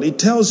the word. It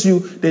tells you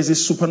there's a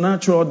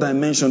supernatural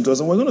dimension to us.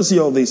 And we're going to see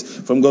all this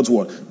from God's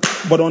word.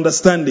 But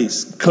understand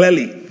this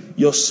clearly.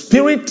 Your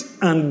spirit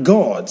and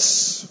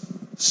God's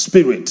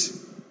spirit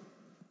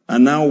are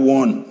now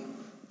one.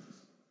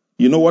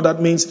 You know what that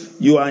means?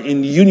 You are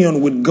in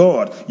union with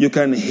God. You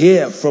can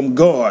hear from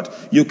God.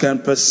 You can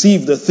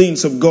perceive the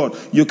things of God.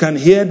 You can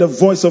hear the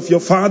voice of your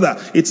Father.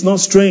 It's not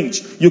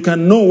strange. You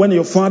can know when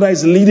your Father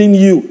is leading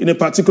you in a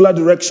particular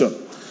direction.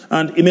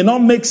 And it may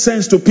not make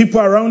sense to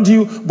people around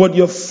you, but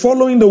you're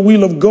following the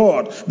will of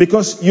God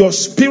because your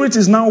spirit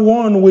is now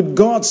one with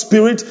God's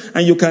spirit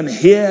and you can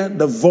hear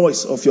the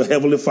voice of your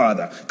heavenly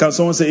Father. Can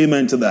someone say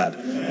amen to that?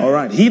 Amen. All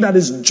right. He that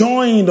is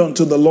joined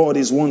unto the Lord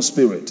is one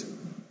spirit.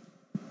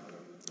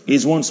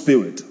 Is one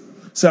spirit.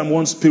 Say, I'm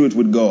one spirit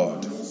with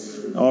God.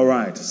 All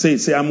right.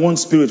 Say, I'm one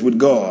spirit with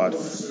God.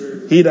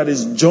 He that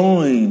is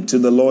joined to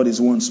the Lord is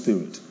one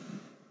spirit.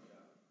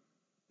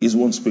 Is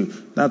one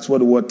spirit. That's what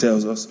the word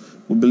tells us.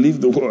 We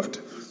believe the word.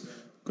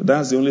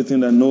 That's the only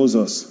thing that knows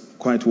us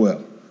quite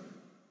well.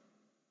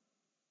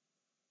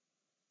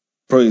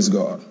 Praise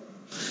God.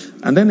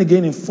 And then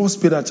again in 1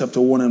 Peter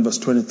chapter 1 and verse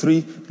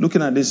 23,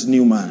 looking at this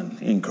new man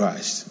in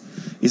Christ.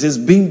 It says,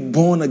 being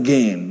born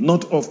again,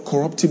 not of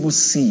corruptible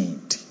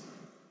seed,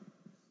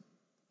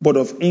 but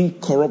of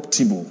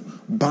incorruptible,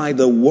 by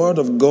the word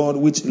of God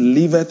which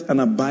liveth and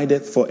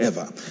abideth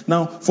forever.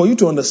 Now, for you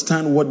to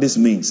understand what this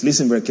means,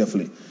 listen very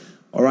carefully.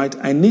 All right,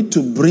 I need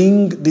to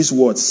bring this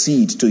word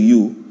seed to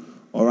you,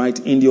 all right,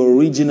 in the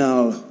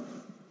original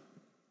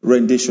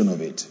rendition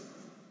of it.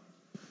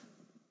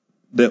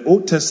 The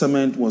Old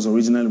Testament was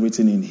originally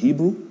written in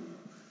Hebrew,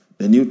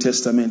 the New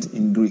Testament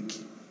in Greek.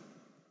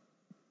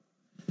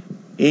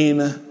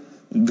 In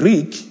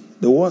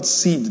Greek, the word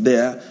seed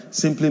there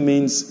simply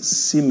means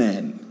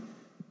semen,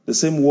 the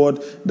same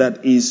word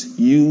that is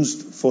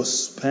used for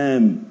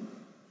sperm,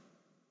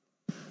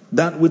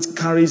 that which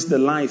carries the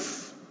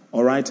life,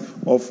 all right,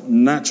 of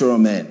natural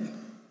men.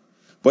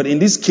 But in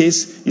this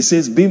case, it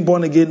says, being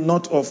born again,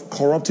 not of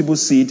corruptible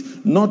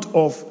seed, not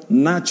of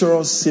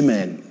natural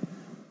semen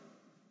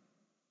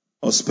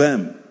or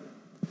sperm.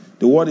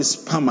 The word is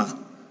sperma.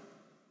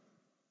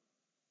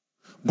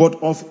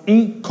 But of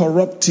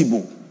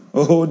incorruptible.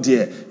 Oh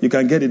dear, you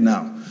can get it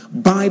now.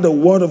 By the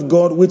word of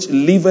God which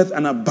liveth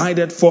and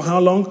abideth for how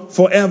long?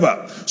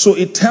 Forever. So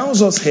it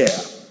tells us here,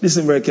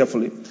 listen very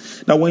carefully,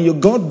 that when you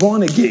got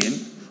born again,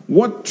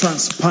 what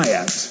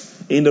transpired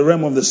in the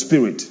realm of the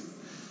Spirit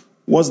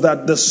was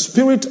that the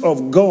Spirit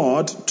of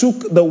God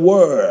took the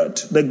word,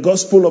 the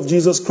gospel of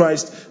Jesus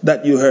Christ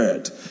that you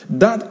heard.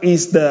 That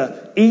is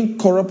the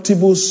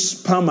incorruptible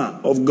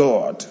sperma of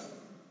God.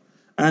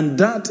 And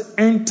that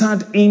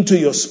entered into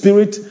your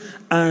spirit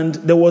and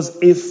there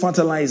was a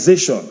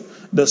fertilization.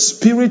 The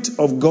Spirit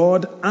of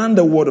God and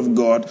the Word of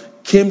God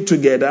came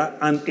together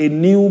and a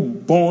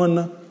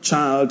newborn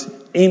child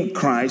in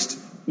Christ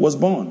was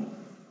born.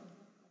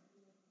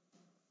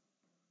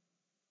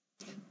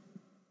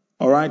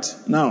 All right,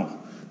 now,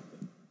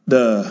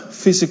 the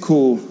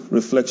physical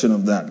reflection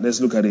of that. Let's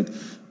look at it.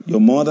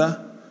 Your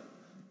mother,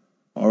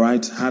 all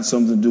right, had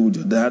something to do with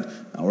your dad.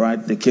 All right,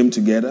 they came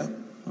together,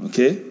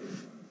 okay.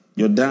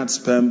 Your dad's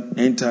sperm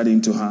entered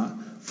into her,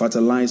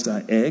 fertilized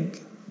her egg,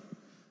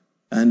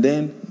 and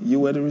then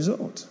you were the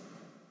result.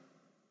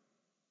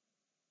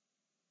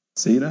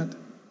 See that?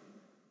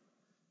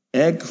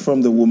 Egg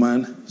from the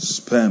woman,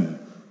 sperm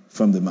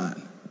from the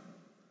man.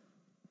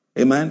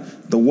 Amen.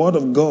 The word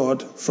of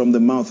God from the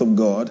mouth of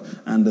God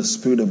and the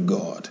Spirit of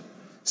God.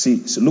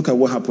 See, so look at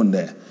what happened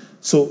there.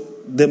 So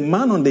the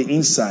man on the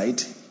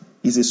inside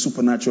is a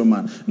supernatural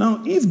man.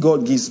 Now, if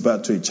God gives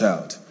birth to a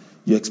child,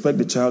 you expect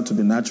the child to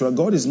be natural.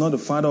 God is not the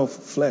father of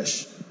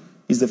flesh.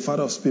 He's the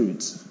father of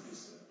spirits.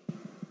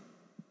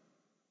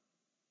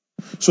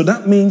 So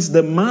that means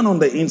the man on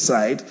the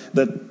inside,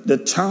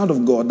 the child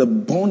of God, the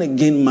born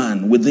again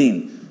man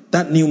within,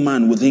 that new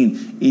man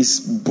within is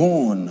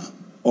born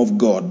of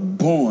God,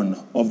 born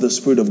of the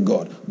Spirit of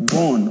God,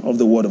 born of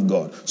the Word of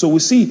God. So we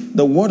see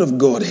the Word of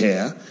God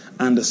here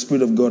and the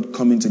Spirit of God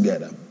coming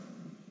together.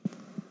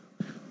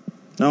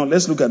 Now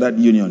let's look at that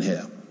union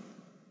here.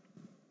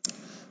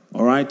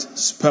 All right,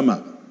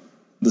 sperma,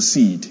 the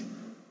seed,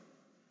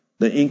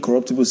 the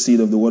incorruptible seed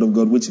of the Word of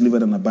God, which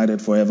liveth and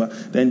abideth forever.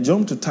 Then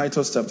jump to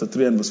Titus chapter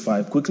 3 and verse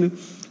 5 quickly.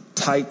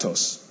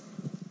 Titus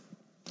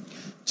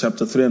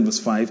chapter 3 and verse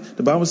 5.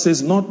 The Bible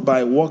says, not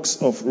by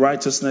works of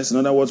righteousness. In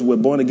other words, we're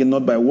born again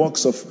not by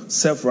works of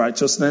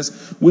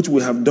self-righteousness, which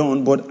we have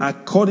done, but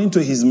according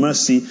to his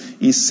mercy,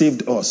 he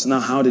saved us.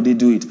 Now, how did he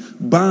do it?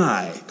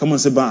 By, come on,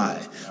 say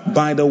by.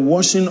 By the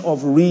washing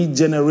of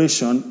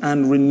regeneration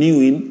and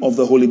renewing of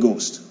the Holy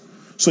Ghost.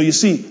 So you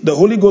see, the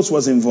Holy Ghost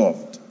was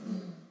involved.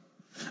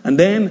 And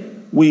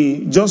then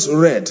we just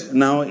read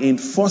now in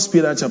 1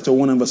 Peter chapter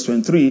 1 and verse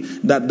 23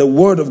 that the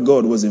Word of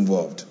God was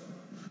involved.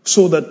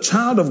 So the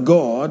child of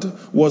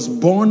God was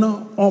born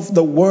of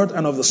the Word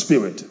and of the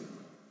Spirit.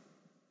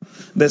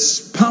 The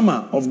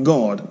sperma of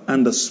God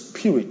and the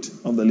Spirit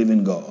of the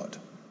living God.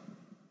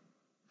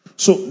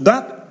 So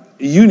that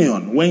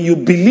union, when you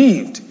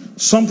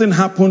believed, something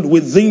happened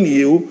within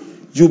you,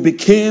 you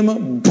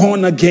became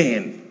born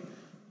again.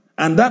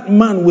 And that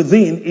man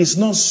within is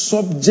not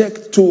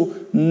subject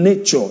to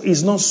nature,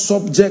 is not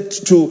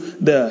subject to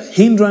the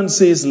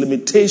hindrances,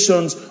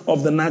 limitations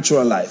of the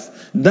natural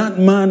life. That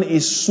man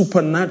is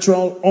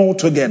supernatural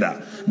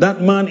altogether.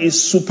 That man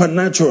is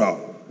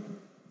supernatural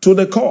to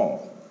the core.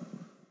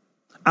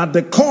 At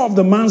the core of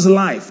the man's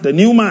life, the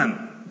new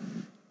man,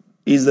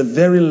 is the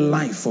very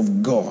life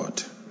of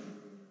God.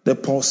 The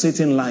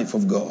pulsating life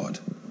of God.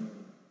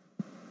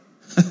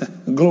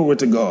 Glory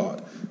to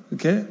God.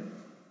 Okay?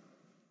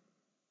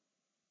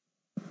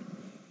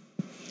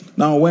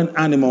 Now, when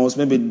animals,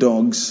 maybe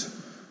dogs,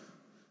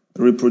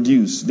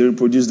 reproduce, they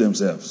reproduce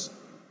themselves.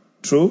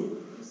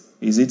 True?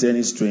 Is it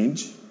any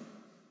strange?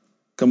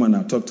 Come on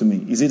now, talk to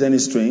me. Is it any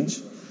strange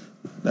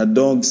that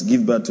dogs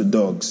give birth to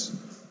dogs?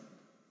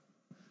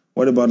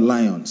 What about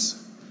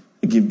lions?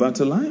 They give birth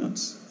to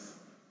lions.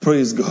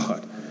 Praise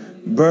God.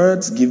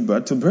 Birds give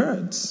birth to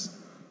birds.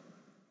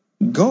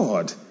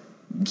 God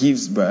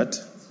gives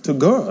birth to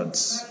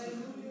gods.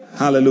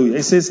 Hallelujah.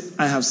 It says,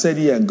 I have said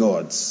ye are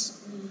gods.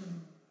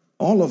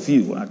 All of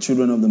you are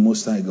children of the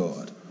Most High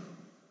God.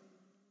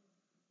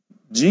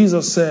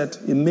 Jesus said,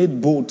 he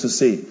made bold to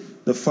say,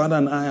 the Father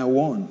and I are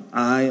one.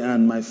 I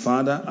and my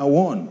Father are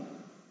one.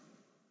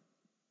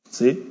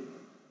 See?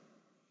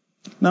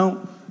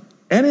 Now,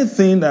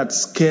 anything that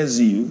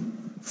scares you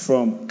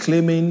from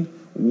claiming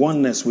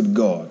oneness with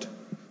God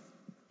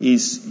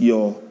is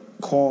your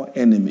core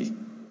enemy.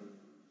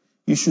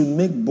 You should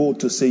make bold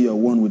to say you're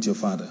one with your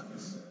Father.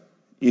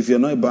 If you're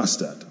not a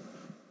bastard.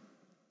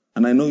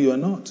 And I know you are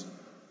not.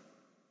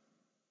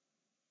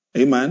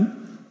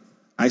 Amen.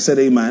 I said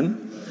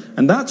amen.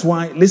 And that's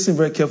why, listen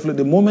very carefully,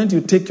 the moment you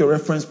take your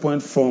reference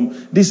point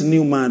from this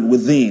new man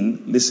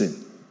within,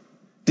 listen,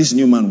 this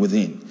new man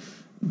within,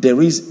 there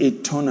is a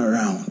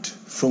turnaround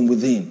from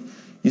within.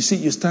 You see,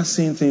 you start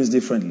seeing things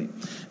differently.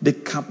 The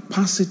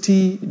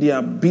capacity, the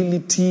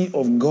ability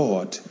of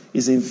God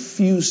is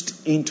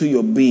infused into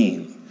your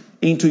being,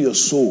 into your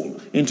soul,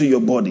 into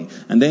your body.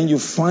 And then you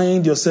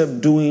find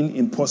yourself doing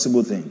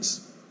impossible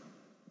things.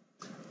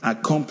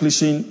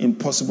 Accomplishing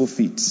impossible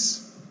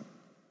feats.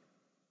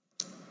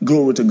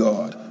 Glory to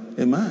God.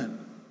 Amen.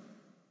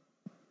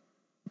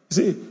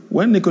 See,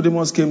 when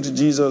Nicodemus came to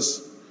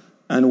Jesus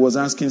and was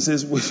asking,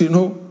 says,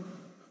 well,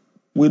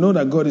 we know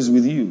that God is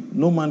with you.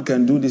 No man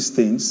can do these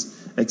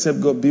things except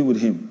God be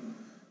with him.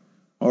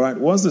 All right,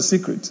 what's the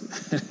secret?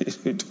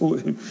 He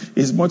told him,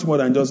 it's much more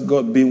than just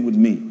God being with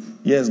me.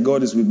 Yes,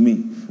 God is with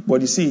me.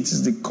 But you see, it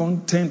is the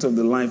content of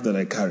the life that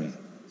I carry.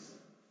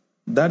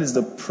 That is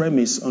the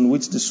premise on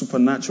which the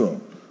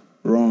supernatural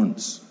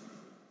runs.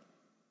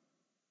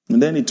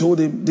 And then he told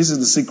him, this is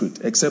the secret,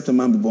 except a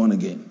man be born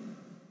again.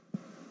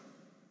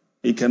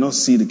 He cannot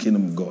see the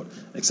kingdom of God.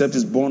 Except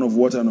he's born of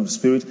water and of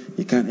spirit,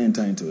 he can't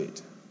enter into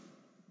it.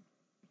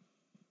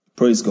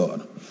 Praise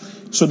God.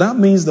 So that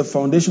means the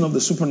foundation of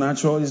the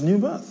supernatural is new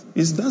birth.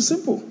 It's that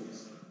simple.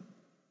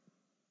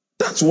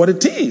 That's what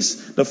it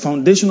is. The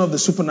foundation of the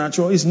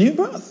supernatural is new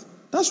birth.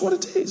 That's what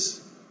it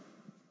is.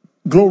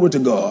 Glory to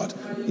God.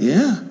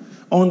 Yeah.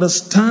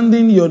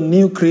 Understanding your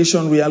new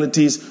creation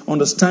realities,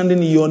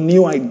 understanding your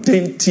new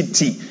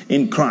identity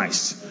in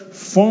Christ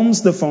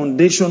forms the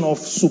foundation of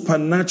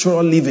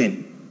supernatural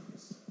living.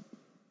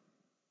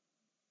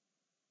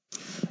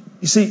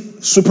 You see,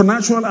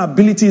 supernatural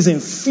ability is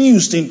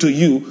infused into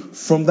you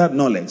from that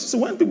knowledge. So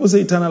when people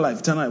say eternal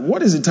life,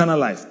 what is eternal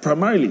life?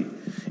 Primarily,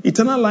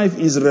 eternal life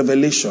is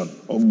revelation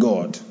of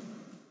God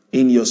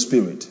in your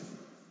spirit.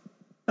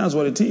 That's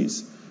what it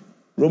is.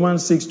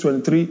 Romans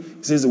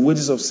 6:23 says the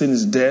wages of sin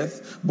is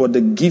death, but the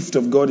gift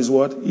of God is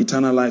what?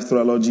 Eternal life through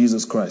our Lord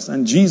Jesus Christ.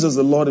 And Jesus,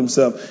 the Lord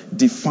himself,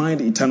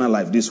 defined eternal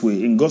life this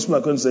way. In Gospel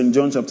according to St.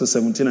 John chapter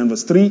 17 and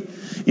verse 3,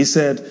 he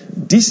said,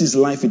 this is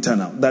life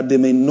eternal, that they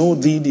may know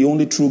thee, the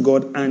only true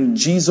God, and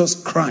Jesus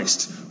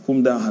Christ,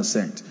 whom thou hast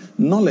sent.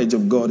 Knowledge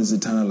of God is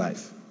eternal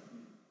life.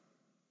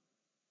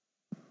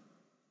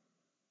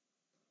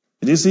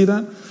 Did you see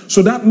that?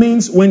 So that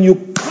means when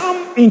you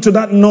come into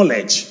that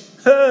knowledge,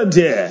 oh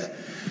dear,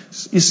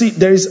 you see,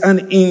 there is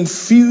an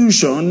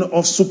infusion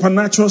of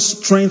supernatural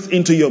strength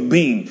into your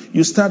being.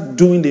 You start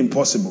doing the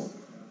impossible.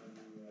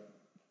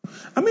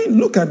 I mean,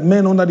 look at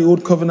men under the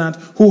old covenant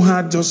who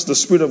had just the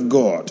Spirit of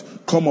God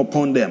come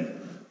upon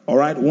them, all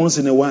right, once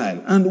in a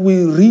while. And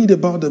we read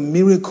about the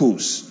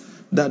miracles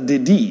that they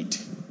did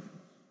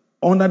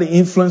under the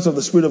influence of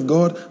the Spirit of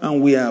God,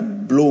 and we are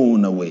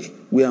blown away.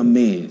 We are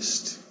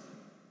amazed.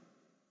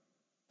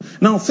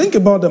 Now, think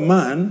about the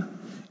man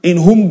in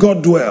whom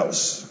God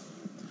dwells.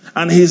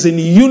 And he's in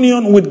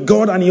union with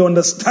God, and he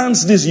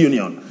understands this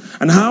union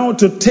and how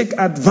to take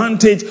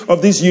advantage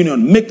of this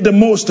union, make the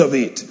most of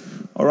it.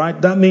 All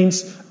right, that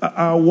means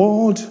our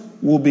world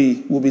will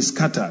be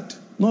scattered,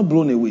 not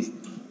blown away.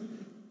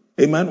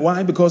 Amen.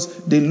 Why?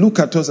 Because they look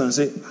at us and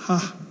say,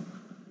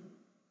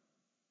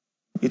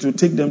 it will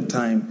take them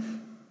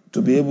time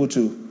to be able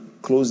to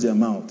close their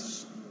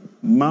mouths.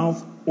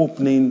 Mouth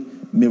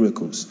opening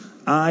miracles.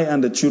 I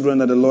and the children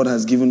that the Lord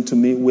has given to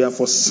me, we are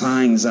for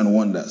signs and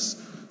wonders.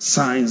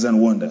 Signs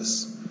and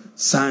wonders.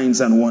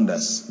 Signs and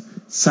wonders.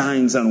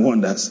 Signs and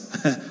wonders.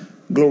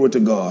 Glory to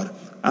God.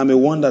 I'm a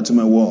wonder to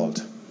my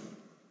world.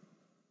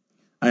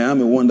 I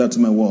am a wonder to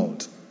my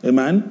world.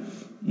 Amen?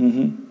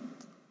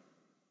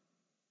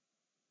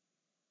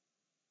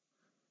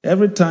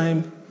 Every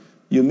time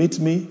you meet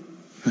me,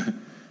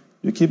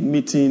 you keep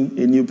meeting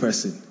a new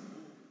person.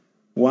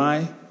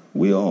 Why?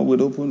 We all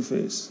with open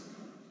face,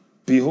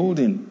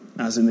 beholding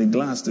as in a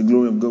glass the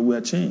glory of God, we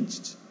are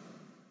changed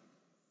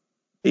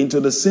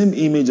into the same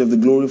image of the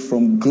glory,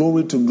 from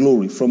glory to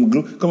glory.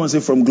 Come on, say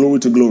from glory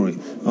to glory.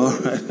 All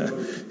right.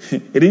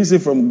 It didn't say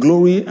from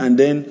glory and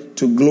then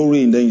to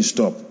glory and then you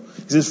stop.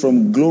 It says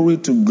from glory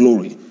to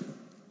glory.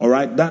 All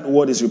right. That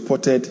word is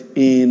reported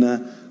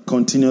in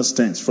continuous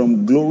tense.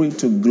 From glory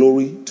to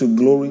glory to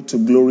glory to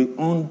glory,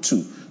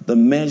 unto the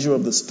measure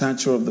of the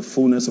stature of the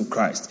fullness of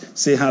Christ.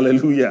 Say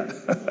hallelujah.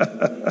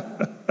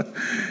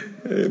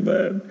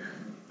 Amen.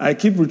 I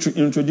keep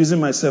introducing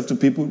myself to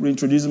people,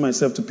 reintroducing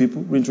myself to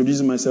people,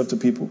 reintroducing myself to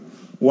people.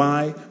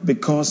 Why?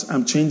 Because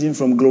I'm changing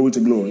from glory to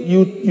glory.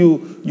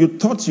 You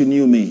thought you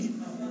knew me.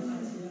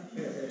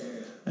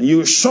 And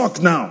you're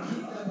shocked now.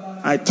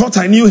 I thought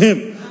I knew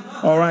him.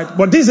 All right.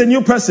 But this is a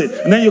new person.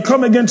 And then you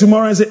come again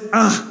tomorrow and say,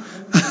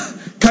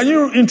 can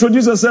you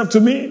introduce yourself to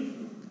me?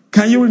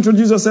 Can you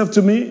introduce yourself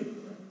to me?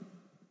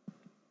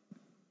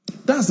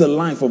 That's the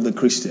life of the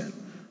Christian.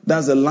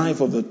 That's the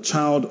life of the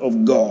child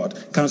of God.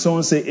 Can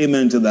someone say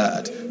amen to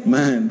that? Amen.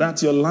 Man,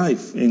 that's your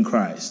life in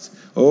Christ.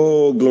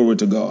 Oh, glory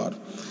to God.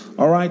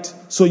 All right.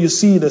 So you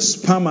see the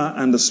sperma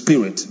and the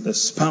spirit. The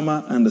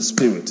sperma and the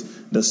spirit.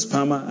 The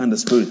sperma and the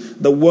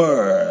spirit. The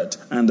word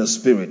and the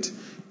spirit.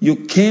 You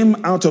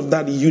came out of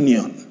that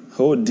union.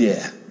 Oh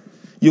dear.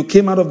 You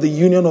came out of the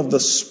union of the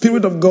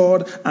Spirit of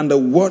God and the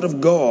Word of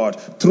God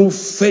through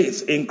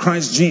faith in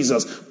Christ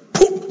Jesus.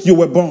 Poof, you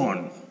were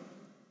born.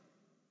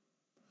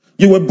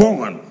 You were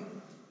born.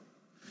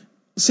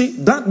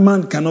 See, that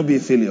man cannot be a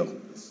failure.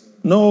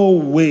 No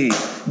way.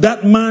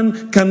 That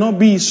man cannot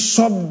be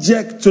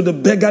subject to the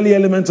beggarly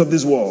elements of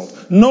this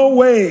world. No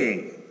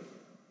way.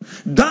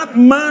 That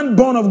man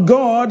born of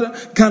God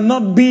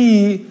cannot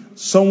be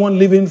someone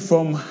living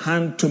from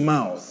hand to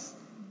mouth.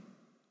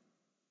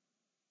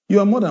 You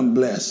are more than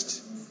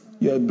blessed.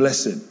 You are a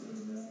blessing.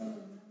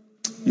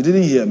 You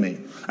didn't hear me.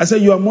 I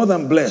said you are more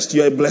than blessed.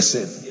 You are a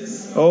blessing.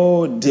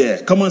 Oh dear.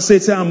 Come on,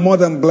 say I'm more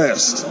than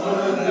blessed.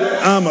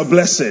 I'm a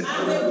blessing.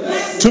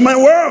 To my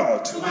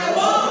world.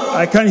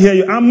 I can't hear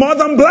you. I'm more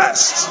than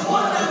blessed.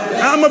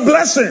 I'm a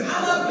blessing.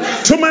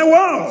 To my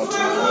world.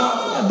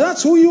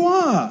 That's who you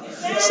are.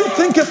 See,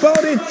 think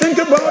about it. Think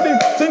about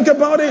it. Think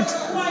about it.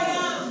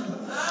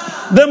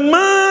 The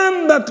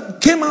man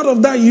that came out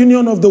of that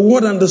union of the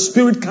Word and the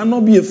Spirit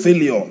cannot be a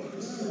failure.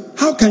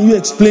 How can you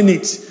explain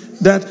it?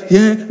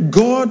 That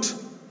God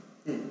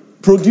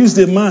produced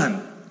a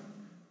man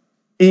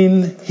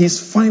in his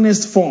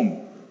finest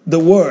form, the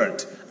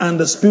Word and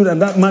the Spirit,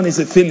 and that man is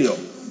a failure.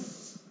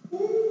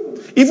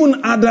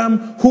 Even Adam,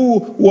 who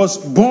was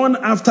born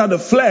after the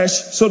flesh,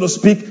 so to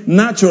speak,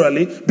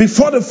 naturally,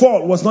 before the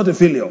fall, was not a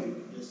failure.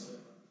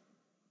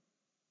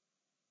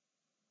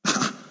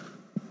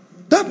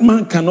 That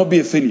man cannot be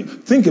a failure.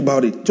 Think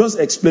about it. Just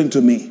explain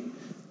to me.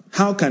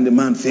 How can the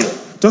man fail?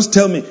 Just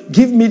tell me.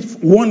 Give me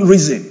one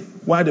reason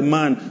why the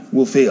man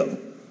will fail.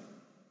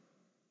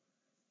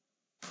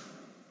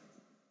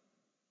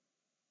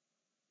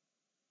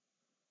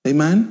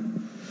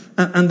 Amen?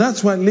 And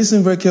that's why,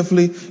 listen very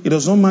carefully. It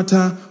does not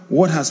matter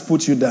what has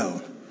put you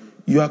down.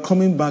 You are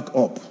coming back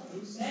up.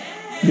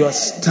 You are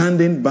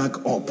standing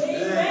back up.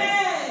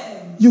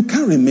 You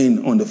can't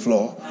remain on the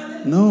floor.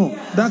 No,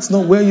 that's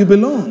not where you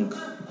belong.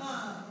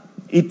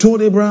 He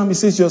told Abraham, he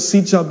says, your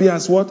seed shall be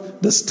as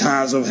what? The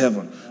stars of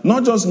heaven.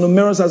 Not just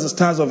numerous as the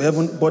stars of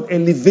heaven, but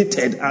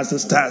elevated as the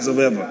stars of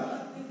heaven.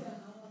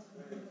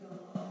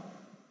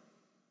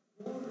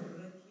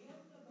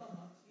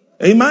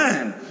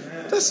 Amen.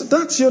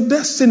 That's your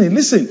destiny.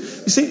 Listen,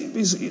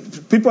 you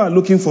see, people are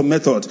looking for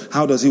methods.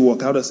 How does it work?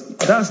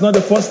 That's not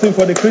the first thing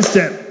for the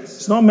Christian.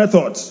 It's not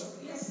methods.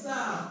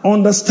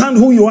 Understand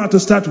who you are to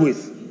start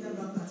with.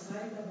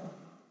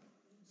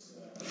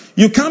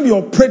 You can't be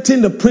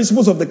operating the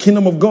principles of the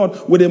kingdom of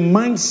God with a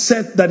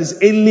mindset that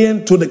is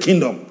alien to the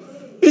kingdom.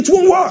 It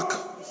won't work.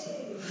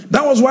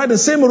 That was why the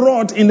same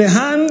rod in the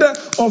hand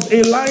of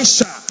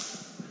Elisha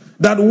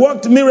that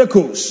worked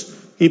miracles,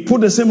 he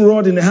put the same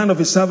rod in the hand of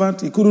his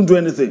servant. He couldn't do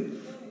anything.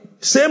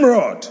 Same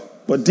rod,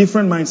 but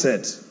different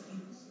mindset.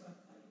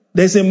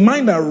 There's a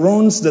mind that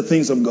runs the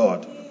things of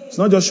God. It's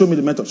not just show me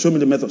the method, show me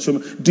the method, show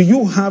me. Do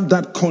you have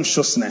that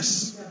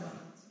consciousness?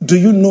 Do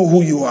you know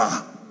who you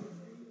are?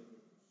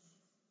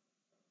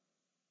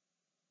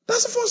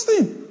 That's the first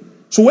thing.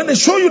 So when they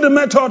show you the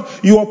method,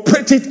 you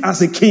operate it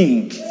as a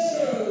king.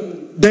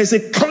 There's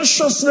a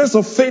consciousness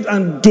of faith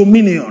and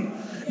dominion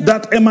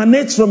that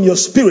emanates from your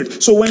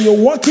spirit. So when you're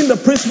walking the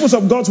principles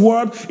of God's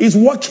word, it's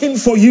working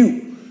for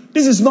you.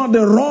 This is not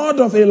the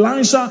rod of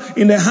Elisha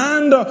in the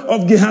hand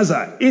of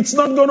Gehazi. It's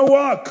not going to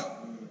work.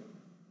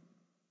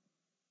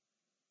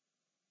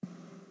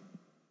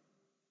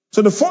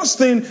 So the first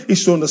thing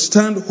is to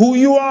understand who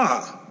you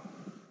are.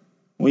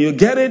 When you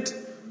get it,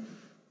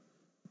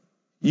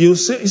 you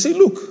see,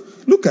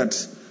 look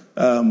at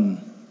the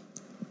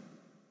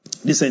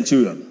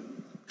centurion.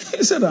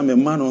 He said, I'm a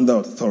man under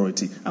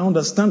authority. I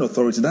understand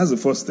authority. That's the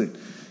first thing.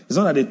 It's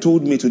not that they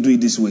told me to do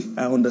it this way.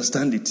 I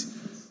understand it.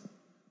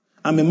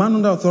 I'm a man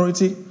under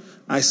authority.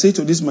 I say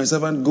to this, my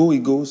servant, go, he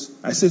goes.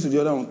 I say to the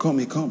other one, come,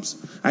 he comes.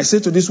 I say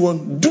to this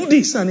one, do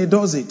this, and he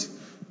does it.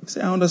 Say,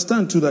 I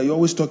understand too that you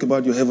always talk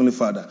about your heavenly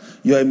Father.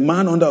 You're a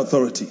man under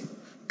authority.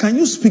 Can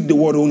you speak the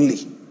word only,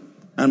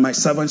 and my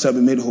servant shall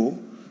be made whole?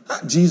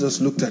 Jesus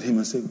looked at him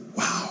and said,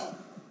 wow.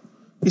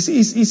 You see,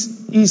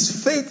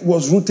 his faith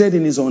was rooted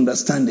in his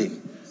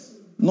understanding,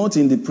 not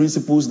in the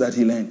principles that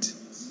he learned,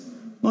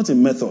 not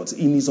in methods,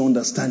 in his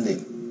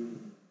understanding.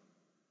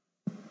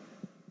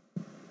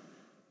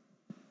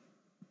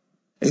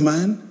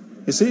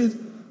 Amen? You see it?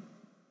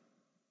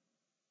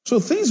 So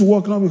things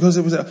work not because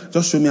people say,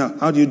 just show me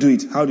how do you do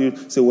it? How do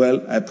you say,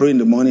 well, I pray in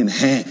the morning.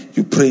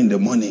 You pray in the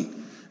morning.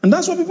 And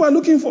that's what people are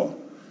looking for.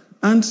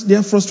 And they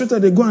are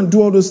frustrated. They go and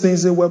do all those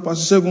things. Say, well,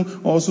 Pastor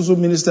Segun or so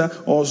minister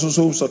or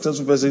so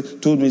successful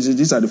person told me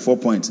these are the 4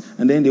 points.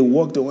 And then they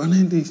walk the one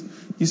and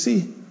you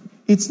see,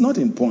 it's not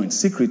in points.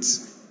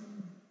 Secrets.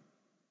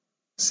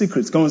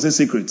 Come on, say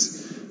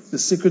secrets. The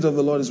secret of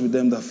the Lord is with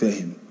them that fear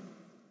him.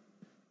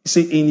 You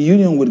see, in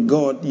union with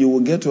God, you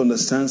will get to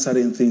understand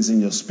certain things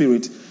in your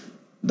spirit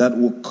that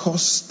will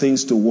cause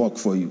things to work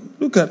for you.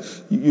 Look at,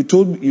 you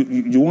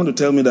want to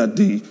tell me that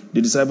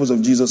the disciples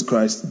of Jesus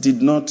Christ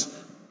did not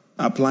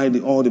apply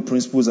all the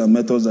principles and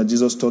methods that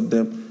Jesus taught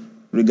them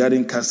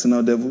regarding casting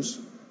out devils?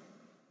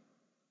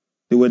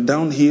 They were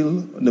downhill,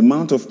 the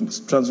Mount of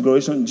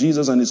Transfiguration.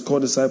 Jesus and his core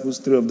disciples,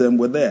 3 of them,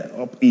 were there,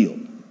 uphill.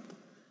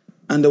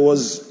 And there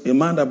was a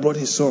man that brought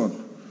his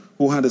son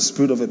who had a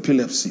spirit of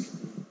epilepsy.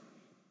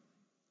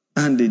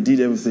 And they did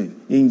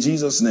everything in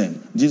Jesus'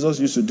 name. Jesus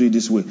used to do it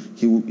this way.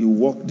 He will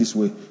walk this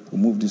way, he'll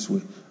move this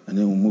way, and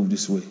then he'll move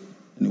this way.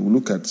 And he will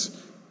look at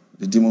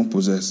the demon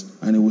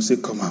possessed, and he will say,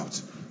 come out.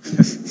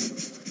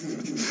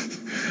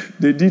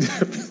 They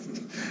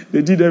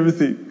did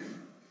everything.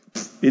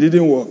 It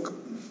didn't work.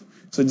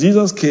 So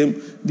Jesus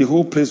came, the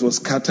whole place was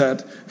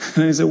scattered.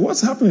 And he said,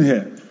 what's happening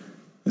here?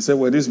 He said,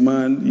 well, this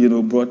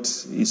man, brought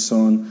his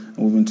son, and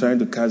we've been trying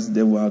to cast the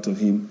devil out of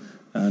him,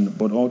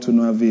 but all to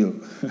no avail.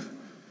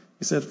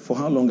 He said, for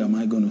how long am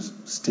I going to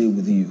stay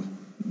with you,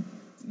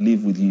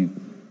 live with you?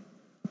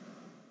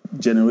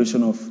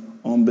 Generation of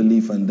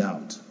unbelief and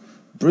doubt.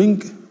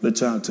 Bring the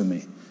child to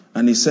me.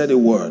 And he said a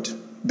word,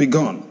 be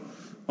gone.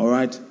 All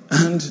right?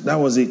 And that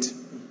was it.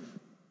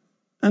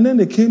 And then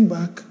they came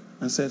back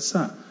and said,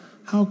 sir,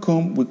 how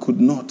come we could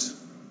not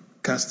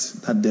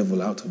cast that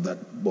devil out of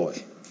that boy?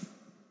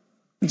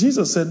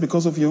 Jesus said,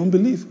 because of your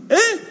unbelief.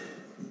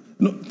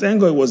 No,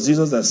 thank God it was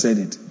Jesus that said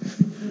it.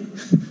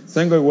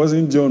 Thank God it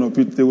wasn't John or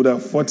Peter. They would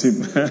have fought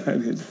him.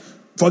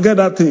 Forget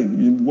that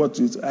thing.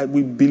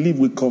 We believe,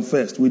 we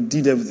confessed, we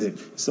did everything.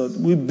 So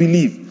we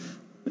believe.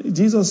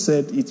 Jesus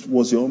said it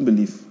was your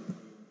unbelief.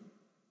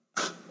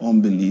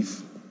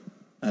 Unbelief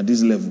at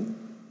this level.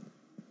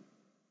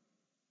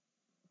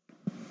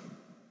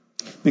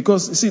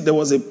 Because, you see, there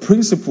was a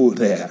principle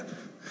there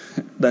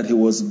that he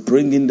was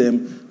bringing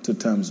them to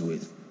terms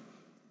with.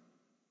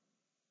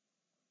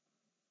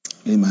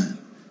 Amen.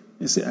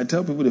 You see, I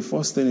tell people the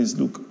first thing is,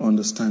 look,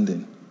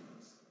 understanding.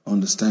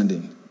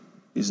 Understanding.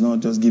 It's not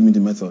just give me the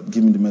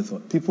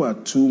method. People are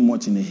too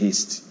much in a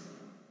haste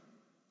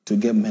to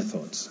get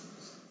methods.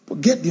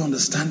 But get the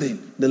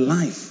understanding. The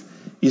life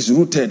is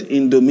rooted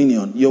in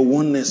dominion. Your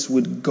oneness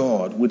with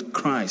God, with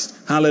Christ.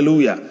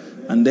 Hallelujah.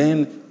 And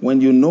then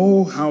when you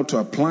know how to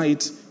apply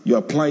it, you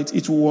apply it,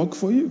 it will work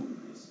for you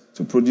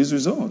to produce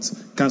results.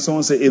 Can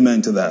someone say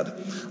amen to that?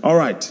 All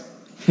right.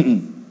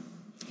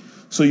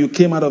 So you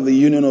came out of the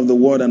union of the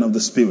word and of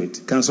the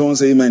spirit. Can someone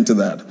say amen to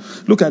that?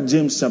 Look at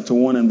James chapter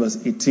 1 and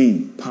verse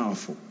 18.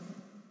 Powerful.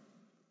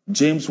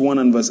 James 1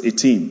 and verse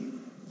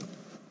 18.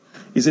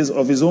 It says,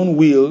 of his own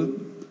will,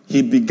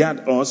 he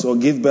begat us or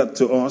gave birth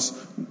to us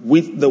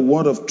with the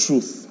word of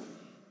truth,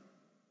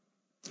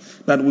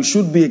 that we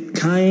should be a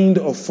kind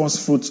of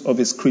first fruits of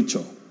his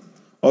creature,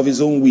 of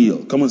his own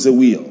will. Come on, say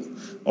will.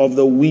 Of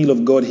the will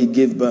of God, he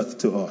gave birth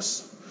to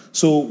us.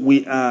 So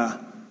we are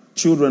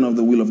children of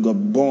the will of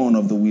God, born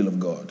of the will of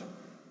God.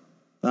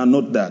 Now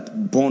note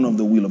that, born of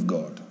the will of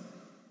God.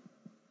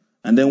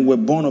 And then we're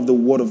born of the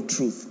word of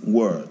truth,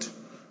 word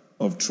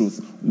of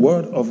truth,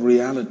 word of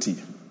reality.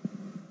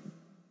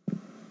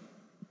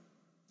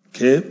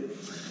 Okay?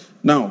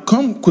 Now,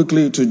 come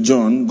quickly to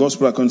John,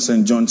 Gospel according to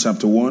St. John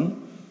chapter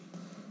 1.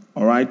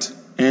 All right?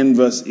 And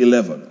verse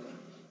 11.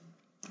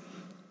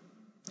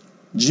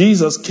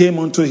 Jesus came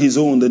unto his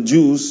own, the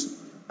Jews,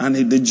 and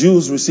the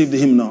Jews received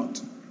him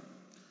not.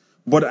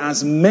 But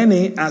as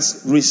many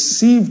as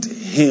received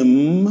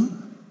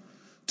him,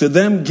 to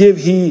them gave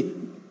he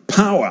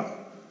power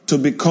to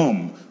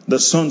become the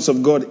sons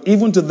of God,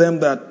 even to them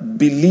that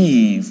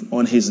believe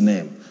on his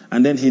name.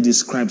 And then he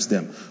describes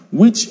them,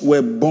 which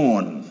were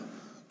born,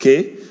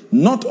 okay,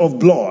 not of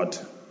blood,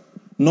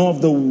 nor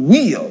of the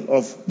will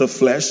of the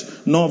flesh,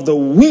 nor of the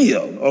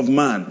will of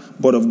man,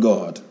 but of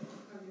God.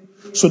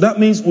 So that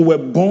means we were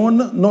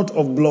born not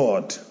of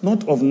blood,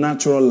 not of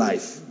natural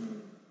life.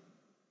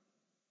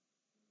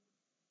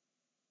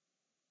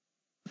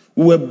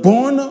 We were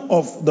born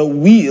of the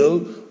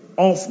will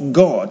of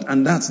God,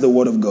 and that's the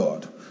word of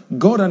God.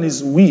 God and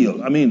his will,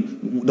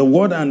 the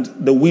word and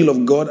the will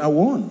of God are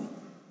one.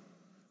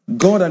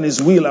 God and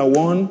his will are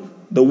one.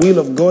 The will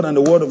of God and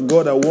the word of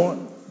God are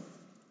one.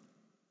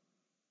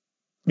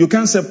 You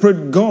can't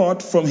separate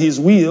God from his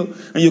will,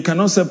 and you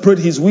cannot separate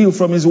his will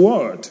from his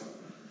word.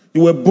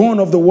 You were born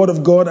of the word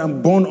of God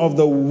and born of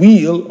the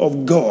will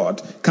of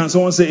God. Can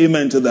someone say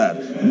amen to that?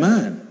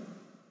 Amen.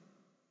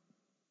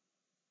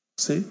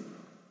 See?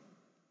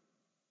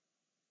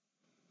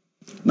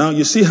 Now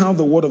you see how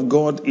the word of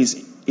God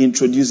is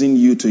introducing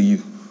you to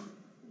you.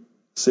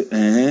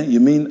 Say, you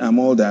mean I'm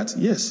all that?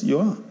 Yes, you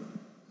are.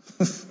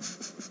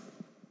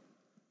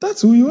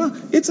 That's who you are.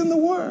 It's in the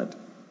word.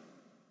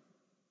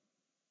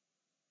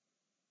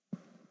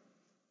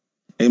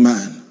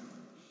 Amen.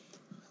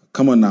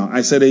 Come on now.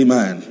 I said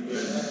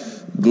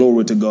amen.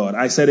 Glory to God.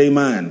 I said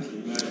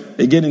amen.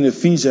 Again in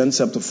Ephesians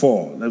chapter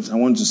 4. I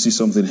want to see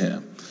something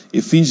here.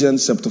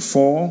 Ephesians chapter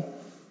 4.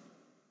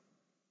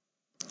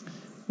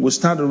 We'll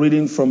start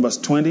reading from verse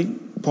 20.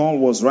 Paul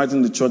was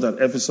writing to the church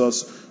at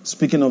Ephesus,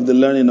 speaking of the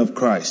learning of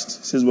Christ.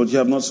 He says, but you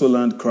have not so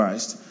learned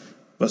Christ.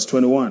 Verse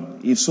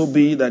 21. If so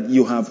be that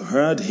you have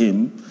heard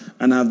him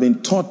and have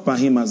been taught by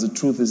him as the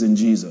truth is in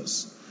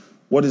Jesus.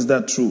 What is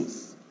that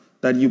truth?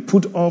 That you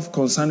put off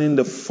concerning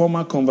the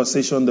former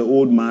conversation, the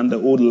old man,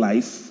 the old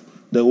life,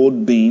 the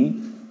old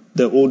being,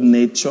 the old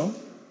nature,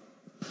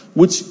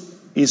 which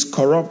is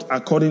corrupt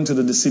according to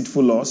the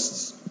deceitful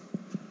lusts,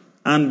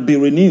 and be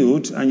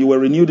renewed, and you were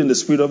renewed in the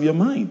spirit of your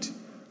mind.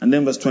 And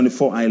then verse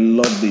 24, I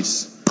love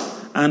this.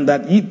 And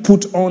that ye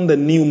put on the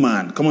new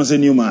man. Come on, say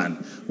new man.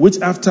 Which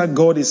after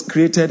God is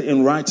created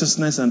in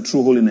righteousness and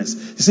true holiness.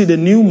 You see, the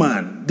new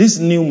man, this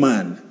new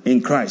man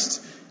in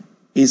Christ,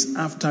 is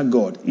after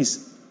God,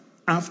 is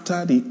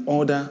after the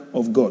order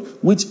of God,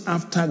 which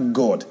after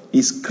God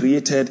is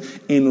created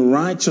in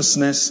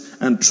righteousness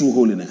and true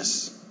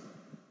holiness.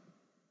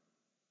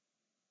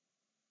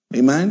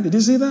 Amen? Did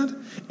you see that?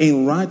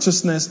 In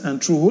righteousness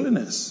and true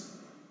holiness.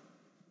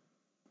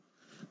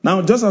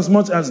 Now, just as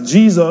much as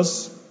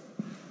Jesus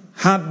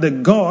had the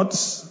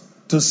guts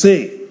to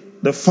say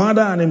the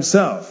Father and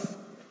himself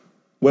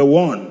were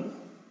one,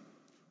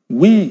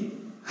 we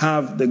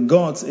have the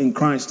guts in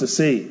Christ to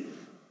say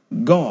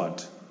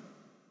God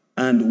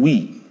and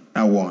we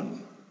are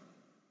one.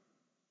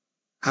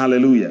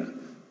 Hallelujah.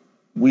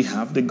 We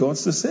have the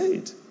guts to say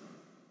it.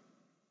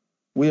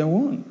 We are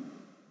one.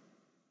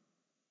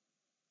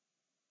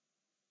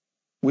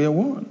 We are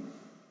one.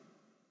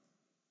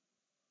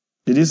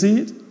 Did you see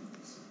it?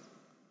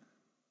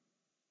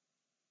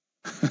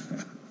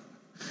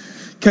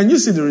 Can you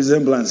see the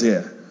resemblance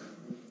here?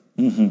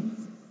 Mm-hmm.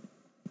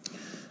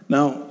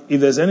 Now,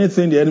 if there's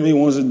anything the enemy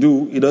wants to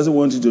do, he doesn't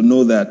want you to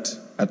know that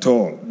at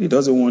all. He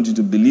doesn't want you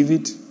to believe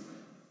it.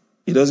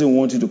 He doesn't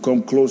want you to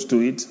come close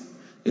to it.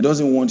 He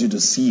doesn't want you to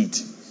see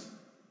it.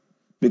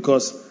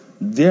 Because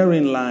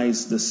therein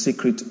lies the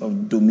secret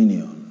of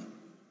dominion.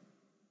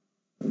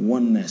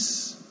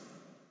 Oneness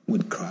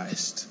with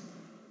Christ.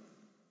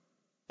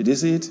 Did you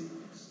see it?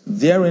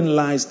 Therein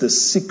lies the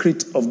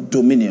secret of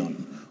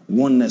dominion.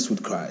 Oneness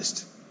with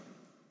Christ.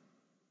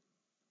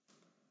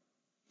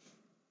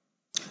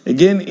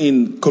 Again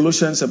in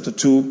Colossians chapter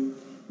 2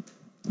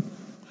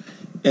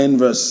 and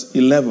verse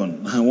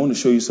 11. I want to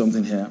show you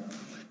something here.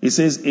 It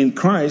says, in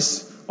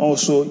Christ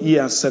also ye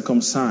are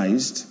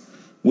circumcised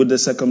with the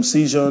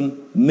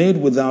circumcision made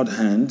without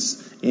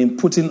hands, in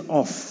putting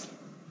off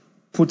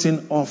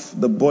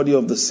the body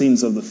of the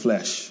sins of the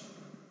flesh.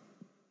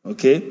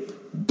 Okay?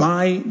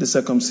 By the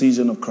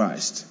circumcision of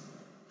Christ.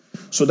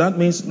 So that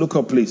means, look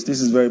up please,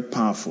 this is very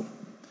powerful.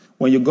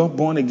 When you got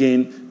born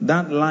again,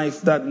 that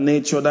life, that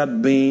nature,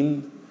 that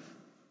being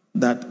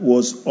that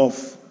was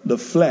of the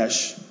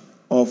flesh,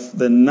 of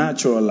the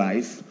natural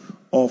life,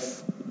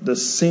 of the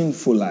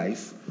sinful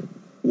life,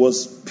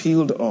 was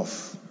peeled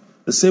off.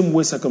 The same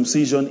way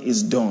circumcision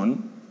is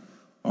done,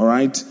 all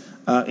right,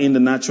 in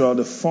the natural,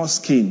 the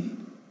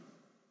foreskin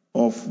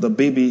of the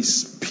baby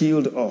is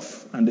peeled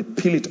off, and they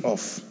peel it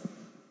off.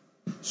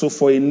 So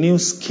for a new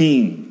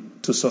skin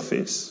to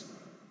surface.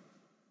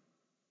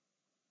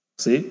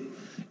 See?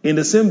 In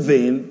the same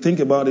vein, think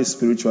about it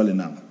spiritually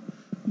now.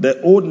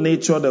 The old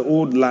nature, the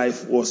old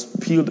life was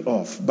peeled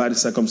off by the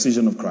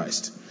circumcision of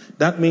Christ.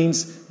 That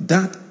means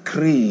that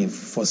crave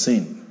for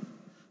sin.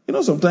 You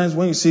know, sometimes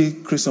when you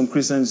see some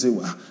Christians say,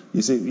 well,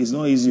 you say, it's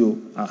not easy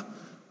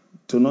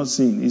to not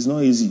sin. It's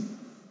not easy.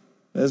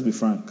 Let's be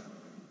frank.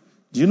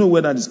 Do you know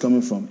where that is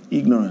coming from?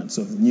 Ignorance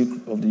of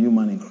the new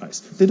man in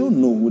Christ. They don't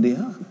know who they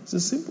are. It's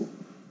just simple.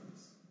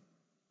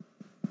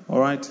 All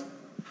right?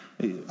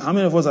 How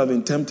many of us have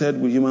been tempted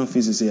with human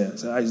physics here?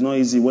 So, it's not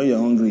easy. When you're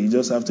hungry, you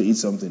just have to eat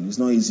something. It's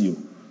not easy.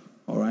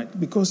 All right?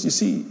 Because you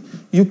see,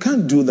 you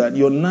can't do that.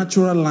 Your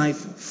natural life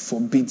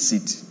forbids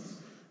it.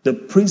 The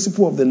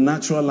principle of the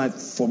natural life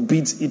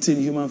forbids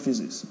eating human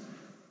physics.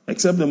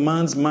 Except the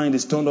man's mind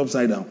is turned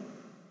upside down.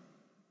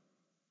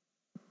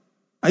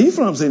 Are you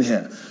following what I'm saying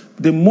here?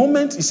 The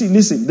moment, you see,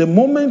 listen, the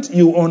moment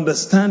you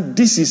understand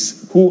this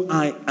is who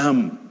I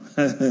am.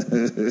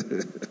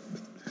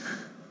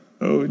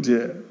 Oh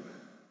dear.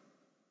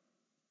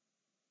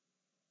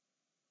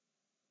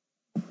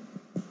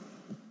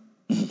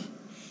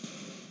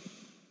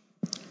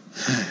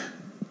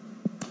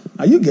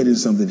 Are you getting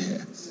something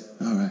here?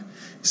 All right.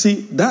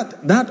 See,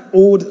 that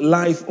old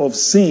life of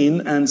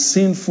sin and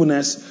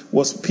sinfulness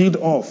was peeled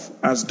off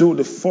as though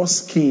the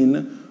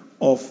foreskin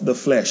of the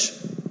flesh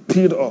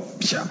peeled off.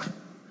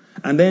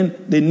 And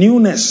then the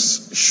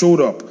newness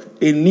showed up,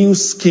 a new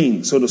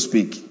skin, so to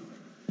speak.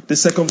 The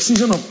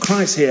circumcision of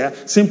Christ here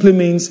simply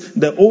means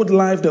the old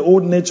life, the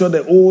old nature,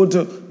 the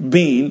old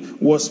being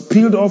was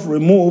peeled off,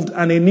 removed,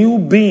 and a new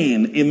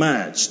being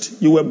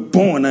emerged. You were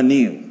born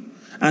anew.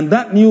 And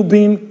that new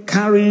being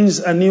carries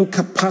a new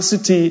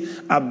capacity,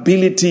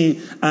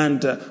 ability,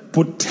 and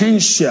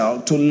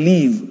potential to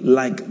live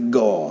like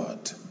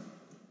God.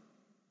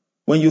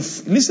 When you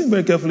listen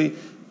very carefully,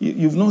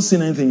 you've not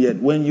seen anything yet.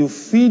 When you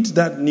feed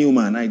that new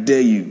man, I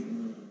dare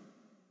you.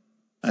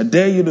 I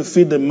dare you to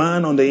feed the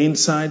man on the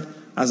inside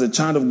as a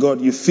child of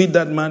God. You feed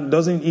that man,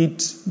 doesn't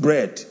eat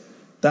bread.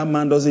 That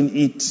man doesn't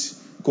eat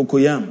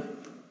cocoyam.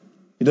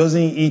 He doesn't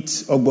eat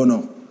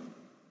ogbono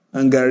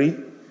and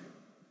gari.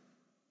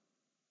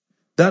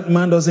 That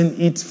man doesn't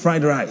eat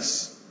fried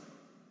rice.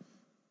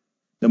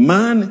 The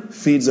man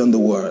feeds on the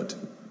word.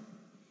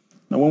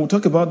 Now when we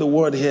talk about the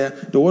word here,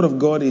 the word of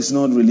God is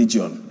not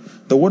religion.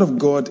 The word of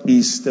God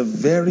is the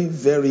very,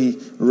 very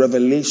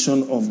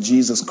revelation of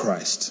Jesus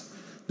Christ.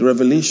 The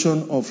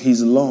revelation of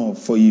his love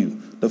for you.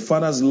 The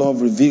Father's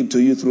love revealed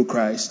to you through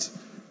Christ.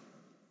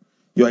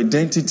 Your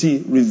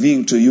identity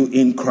revealed to you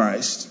in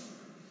Christ.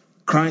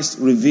 Christ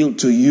revealed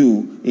to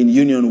you in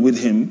union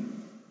with him.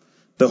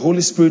 The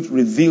Holy Spirit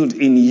revealed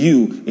in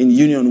you in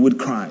union with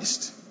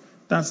Christ.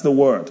 That's the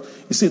word.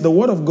 You see, the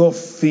word of God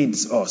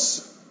feeds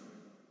us.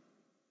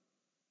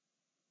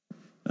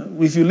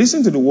 If you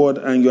listen to the word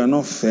and you are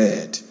not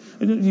fed,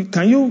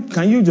 can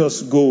you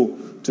just go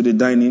to the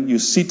dining, you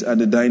sit at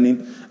the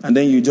dining, and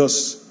then you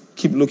just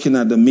keep looking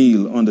at the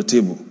meal on the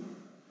table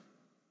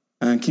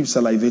and keep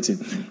salivating?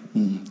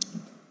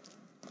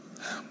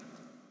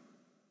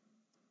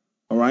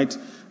 All right?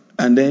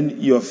 And then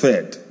you're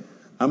fed.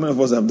 How many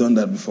of us have done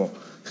that before?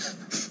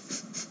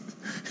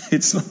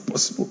 It's not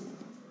possible.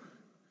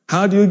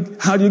 How do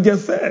you get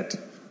fed?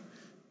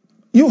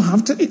 You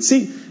have to eat.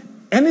 See,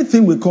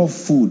 anything we call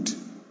food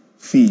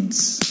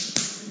feeds.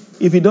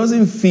 If it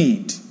doesn't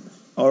feed,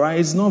 all right,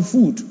 it's not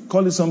food.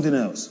 Call it something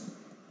else.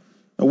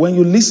 And when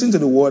you listen to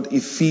the word,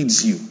 it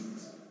feeds you.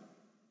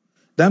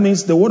 That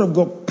means the word of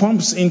God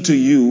pumps into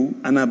you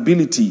an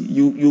ability.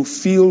 You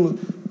feel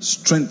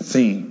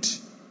strengthened.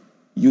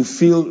 You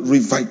feel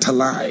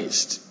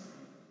revitalized.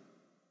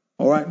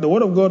 All right? The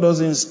word of God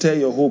doesn't stir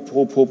your hope.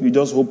 You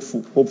just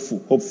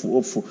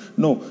hopeful.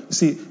 No.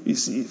 See,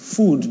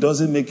 food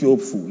doesn't make you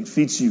hopeful. It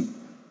feeds you.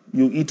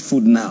 You eat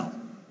food now.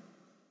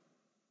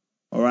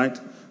 All right?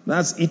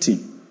 That's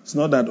eating. It's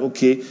not that,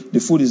 okay, the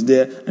food is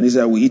there and he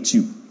says, I will eat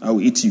you. I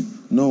will eat you.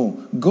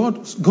 No.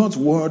 God's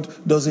word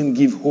doesn't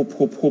give hope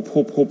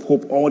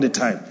all the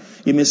time.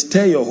 It may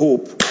stir your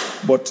hope,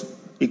 but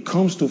it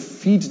comes to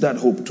feed that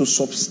hope, to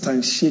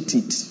substantiate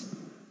it.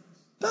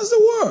 That's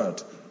the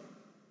word.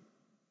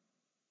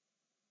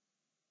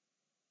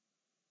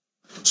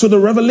 So the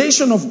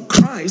revelation of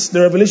Christ,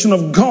 the revelation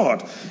of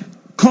God,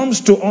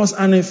 comes to us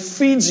and it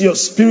feeds your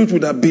spirit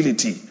with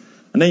ability.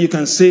 And then you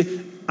can say,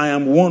 I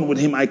am one with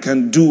him. I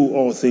can do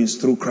all things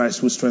through Christ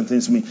who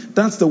strengthens me.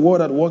 That's the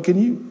word at work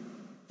in you.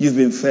 You've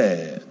been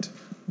fed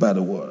by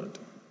the word.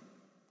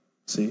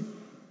 See?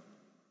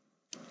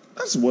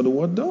 That's what the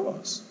word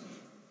does.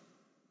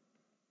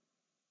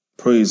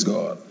 Praise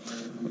God.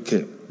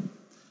 Okay.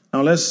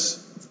 Now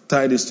let's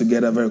tie this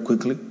together very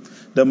quickly.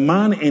 The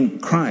man in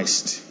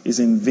Christ is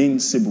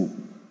invincible.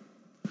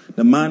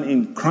 The man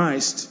in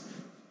Christ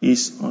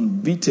is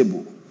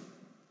unbeatable.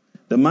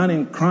 The man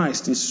in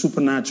Christ is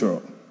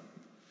supernatural.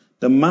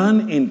 The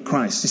man in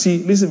Christ, you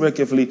see, listen very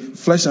carefully,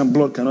 flesh and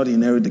blood cannot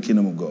inherit the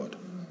kingdom of God.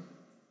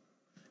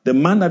 The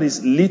man that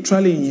is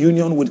literally in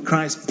union with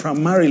Christ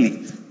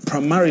primarily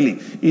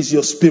is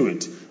your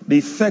spirit. The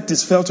effect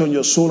is felt on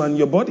your soul and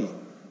your body.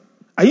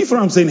 Are you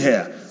following what I'm saying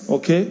here?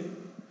 Okay?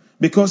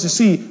 Because you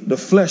see, the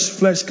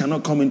flesh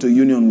cannot come into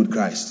union with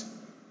Christ.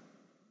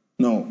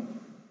 No.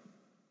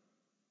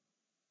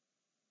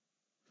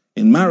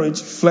 In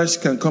marriage, flesh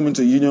can come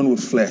into union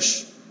with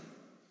flesh.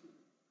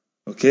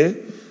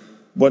 Okay?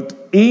 But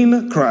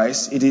in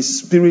Christ, it is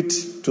spirit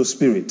to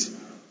spirit.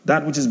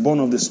 That which is born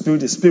of the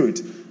Spirit is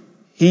spirit.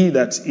 He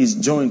that is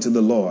joined to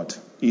the Lord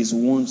is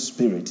one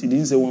spirit. He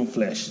didn't say one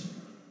flesh.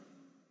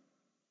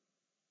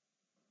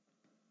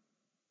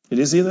 Did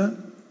you see that?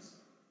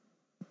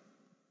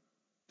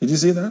 Did you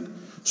see that?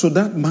 So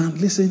that man,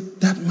 listen,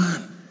 that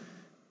man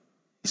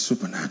is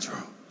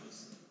supernatural.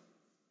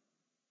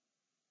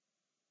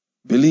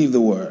 Believe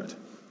the word.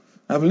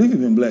 I believe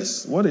you've been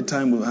blessed. What a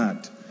time we've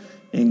had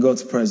in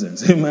God's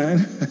presence.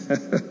 Amen.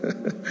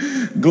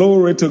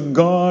 Glory to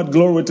God,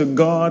 glory to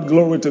God,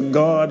 glory to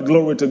God,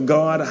 glory to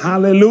God.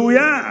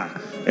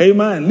 Hallelujah.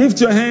 Amen.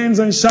 Lift your hands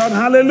and shout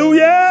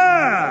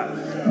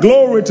hallelujah.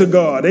 Glory to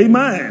God.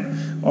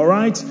 Amen. All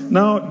right.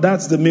 Now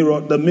that's the mirror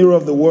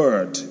of the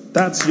word.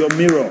 That's your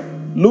mirror.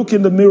 Look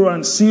in the mirror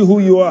and see who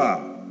you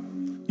are.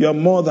 You are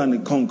more than a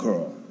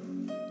conqueror.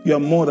 You are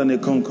more than a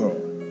conqueror.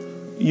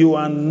 You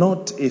are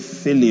not a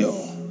failure.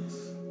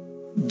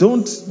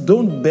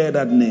 Don't bear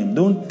that name.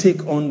 Don't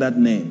take on that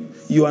name.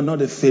 You are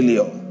not a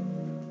failure.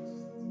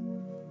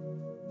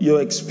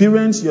 Your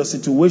experience, your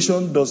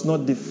situation does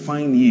not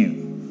define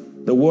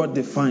you. The word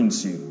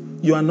defines you.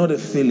 You are not a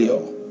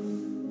failure.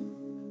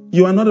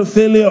 You are not a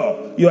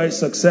failure. You are a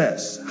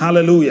success.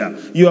 Hallelujah.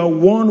 You are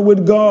one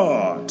with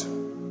God.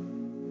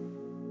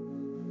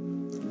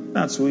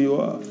 That's who you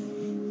are.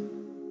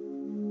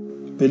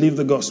 Believe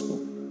the gospel.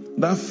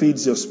 That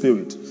feeds your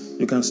spirit.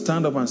 You can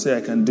stand up and say,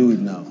 I can do it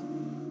now.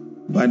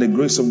 By the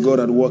grace of God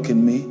at work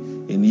in me,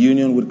 in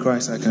union with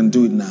Christ, I can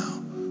do it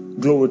now.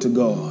 Glory to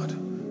God.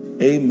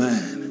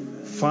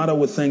 Amen. Father,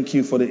 we thank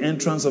you for the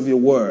entrance of your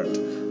word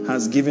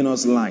has given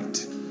us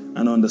light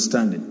and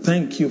understanding.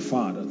 Thank you,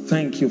 Father.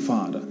 Thank you,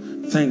 Father.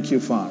 Thank you,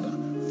 Father.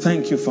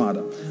 Thank you,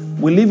 Father.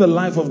 We live a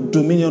life of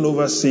dominion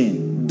over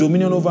sin,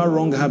 dominion over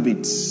wrong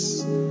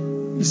habits.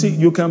 You see,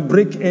 you can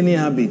break any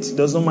habit. It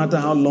doesn't matter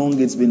how long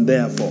it's been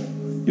there for.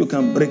 You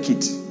can break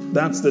it.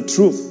 That's the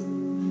truth.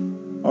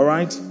 All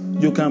right?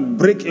 You can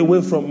break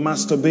away from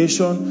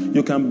masturbation.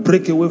 You can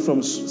break away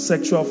from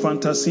sexual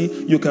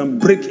fantasy. You can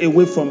break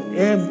away from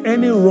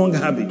any wrong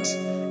habit.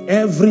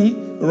 Every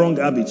wrong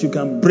habit, you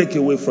can break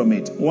away from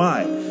it.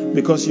 Why?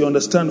 Because you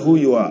understand who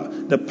you are.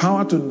 The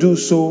power to do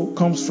so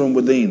comes from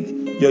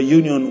within. Your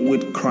union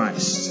with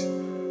Christ.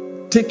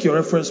 Take your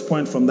reference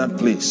point from that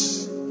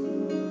place.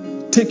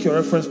 Take your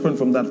reference point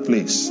from that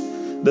place.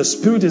 The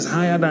spirit is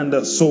higher than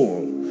the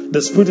soul.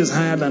 The spirit is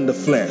higher than the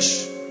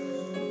flesh.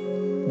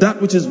 That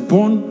which is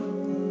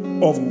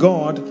born of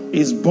God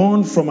is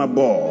born from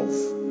above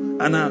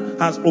and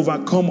has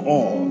overcome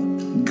all.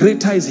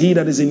 Greater is he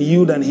that is in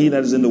you than he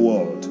that is in the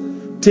world.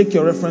 Take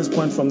your reference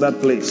point from that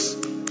place.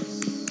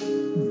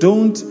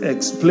 Don't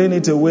explain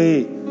it away.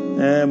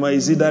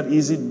 Is it that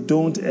easy?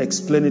 Don't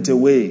explain it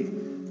away.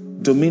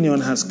 Dominion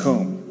has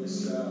come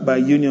by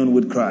union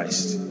with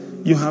Christ.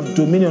 You have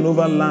dominion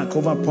over lack,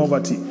 over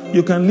poverty.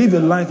 You can live a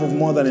life of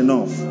more than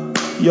enough.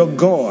 Your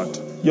God,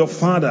 your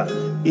Father,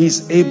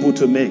 is able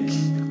to make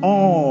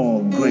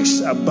all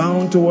grace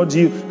abound towards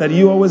you, that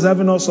you always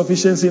having all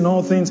sufficiency in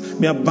all things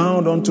may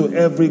abound unto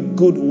every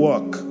good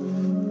work.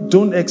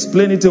 Don't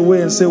explain it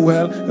away and say,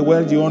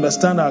 well, you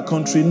understand our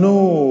country.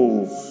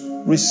 No.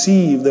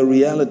 Receive the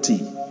reality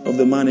of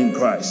the man in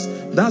Christ.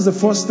 That's the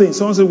first thing.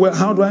 Someone says, well,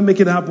 how do I make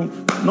it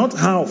happen? Not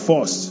how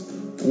first.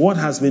 What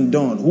has been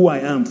done, who I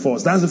am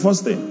first. That's the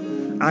first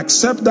thing.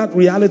 Accept that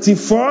reality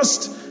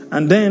first,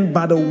 and then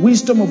by the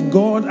wisdom of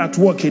God at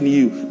work in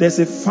you, there's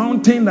a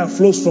fountain that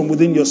flows from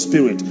within your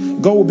spirit.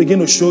 God will begin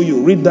to show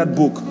you. Read that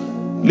book.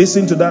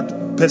 Listen to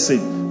that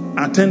person.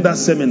 Attend that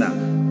seminar.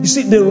 You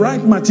see, the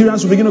right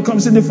materials will begin to come.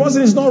 See, the first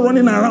thing is not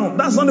running around.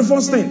 That's not the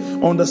first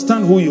thing.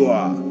 Understand who you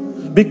are.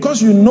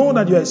 Because you know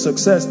that you're a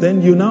success,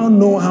 then you now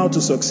know how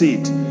to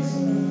succeed.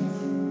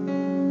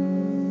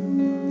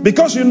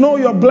 Because you know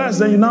you're blessed,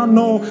 then you now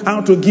know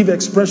how to give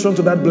expression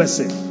to that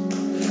blessing.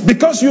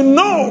 Because you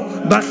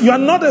know that you are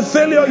not a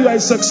failure, you are a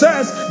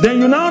success, then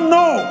you now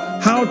know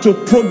how to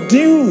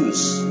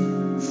produce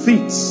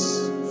feats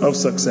of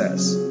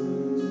success.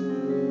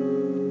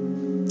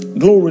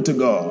 Glory to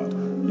God.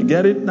 You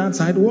get it? That's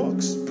how it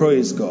works.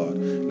 Praise God.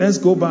 Let's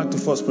go back to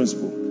first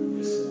principle.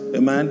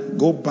 Amen.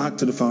 Go back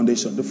to the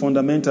foundation, the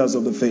fundamentals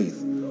of the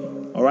faith.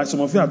 All right, some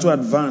of you are too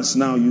advanced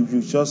now. You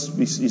just,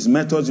 it's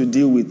methods you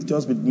deal with.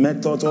 Just with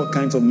methods, all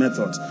kinds of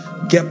methods.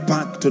 Get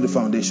back to the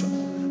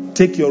foundation.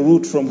 Take your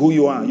root from who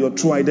you are, your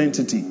true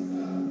identity.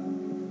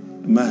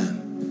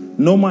 Amen.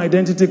 No more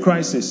identity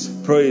crisis.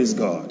 Praise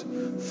God.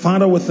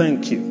 Father, we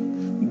thank you.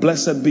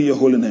 Blessed be your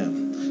holy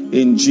name.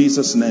 In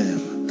Jesus'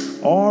 name.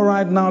 All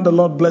right, now the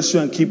Lord bless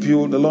you and keep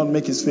you. The Lord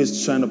make his face to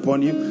shine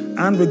upon you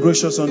and be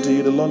gracious unto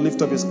you. The Lord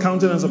lift up his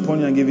countenance upon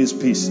you and give you his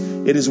peace.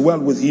 It is well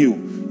with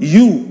you.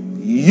 You.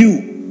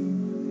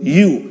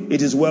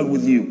 It is well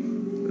with you.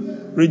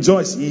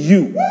 Rejoice,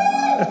 you.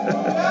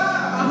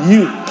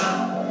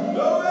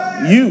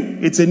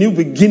 It's a new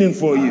beginning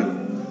for you.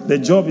 The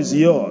job is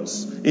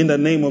yours. In the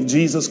name of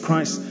Jesus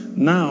Christ,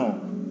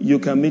 now you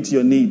can meet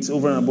your needs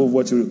over and above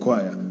what you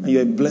require. And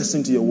you're a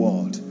blessing to your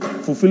world.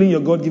 fulfilling your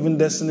God-given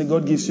destiny,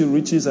 God gives you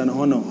riches and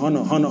honor,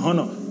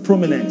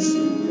 prominence.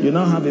 You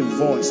now have a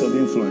voice of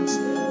influence.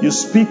 You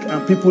speak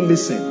and people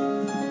listen.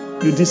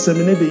 You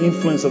disseminate the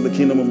influence of the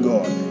kingdom of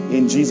God.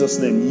 In Jesus'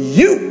 name.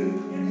 You,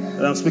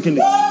 and I'm speaking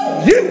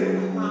to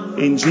you,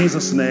 in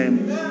Jesus'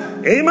 name.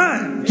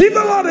 Amen. Give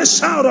the Lord a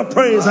shout of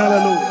praise.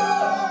 Hallelujah.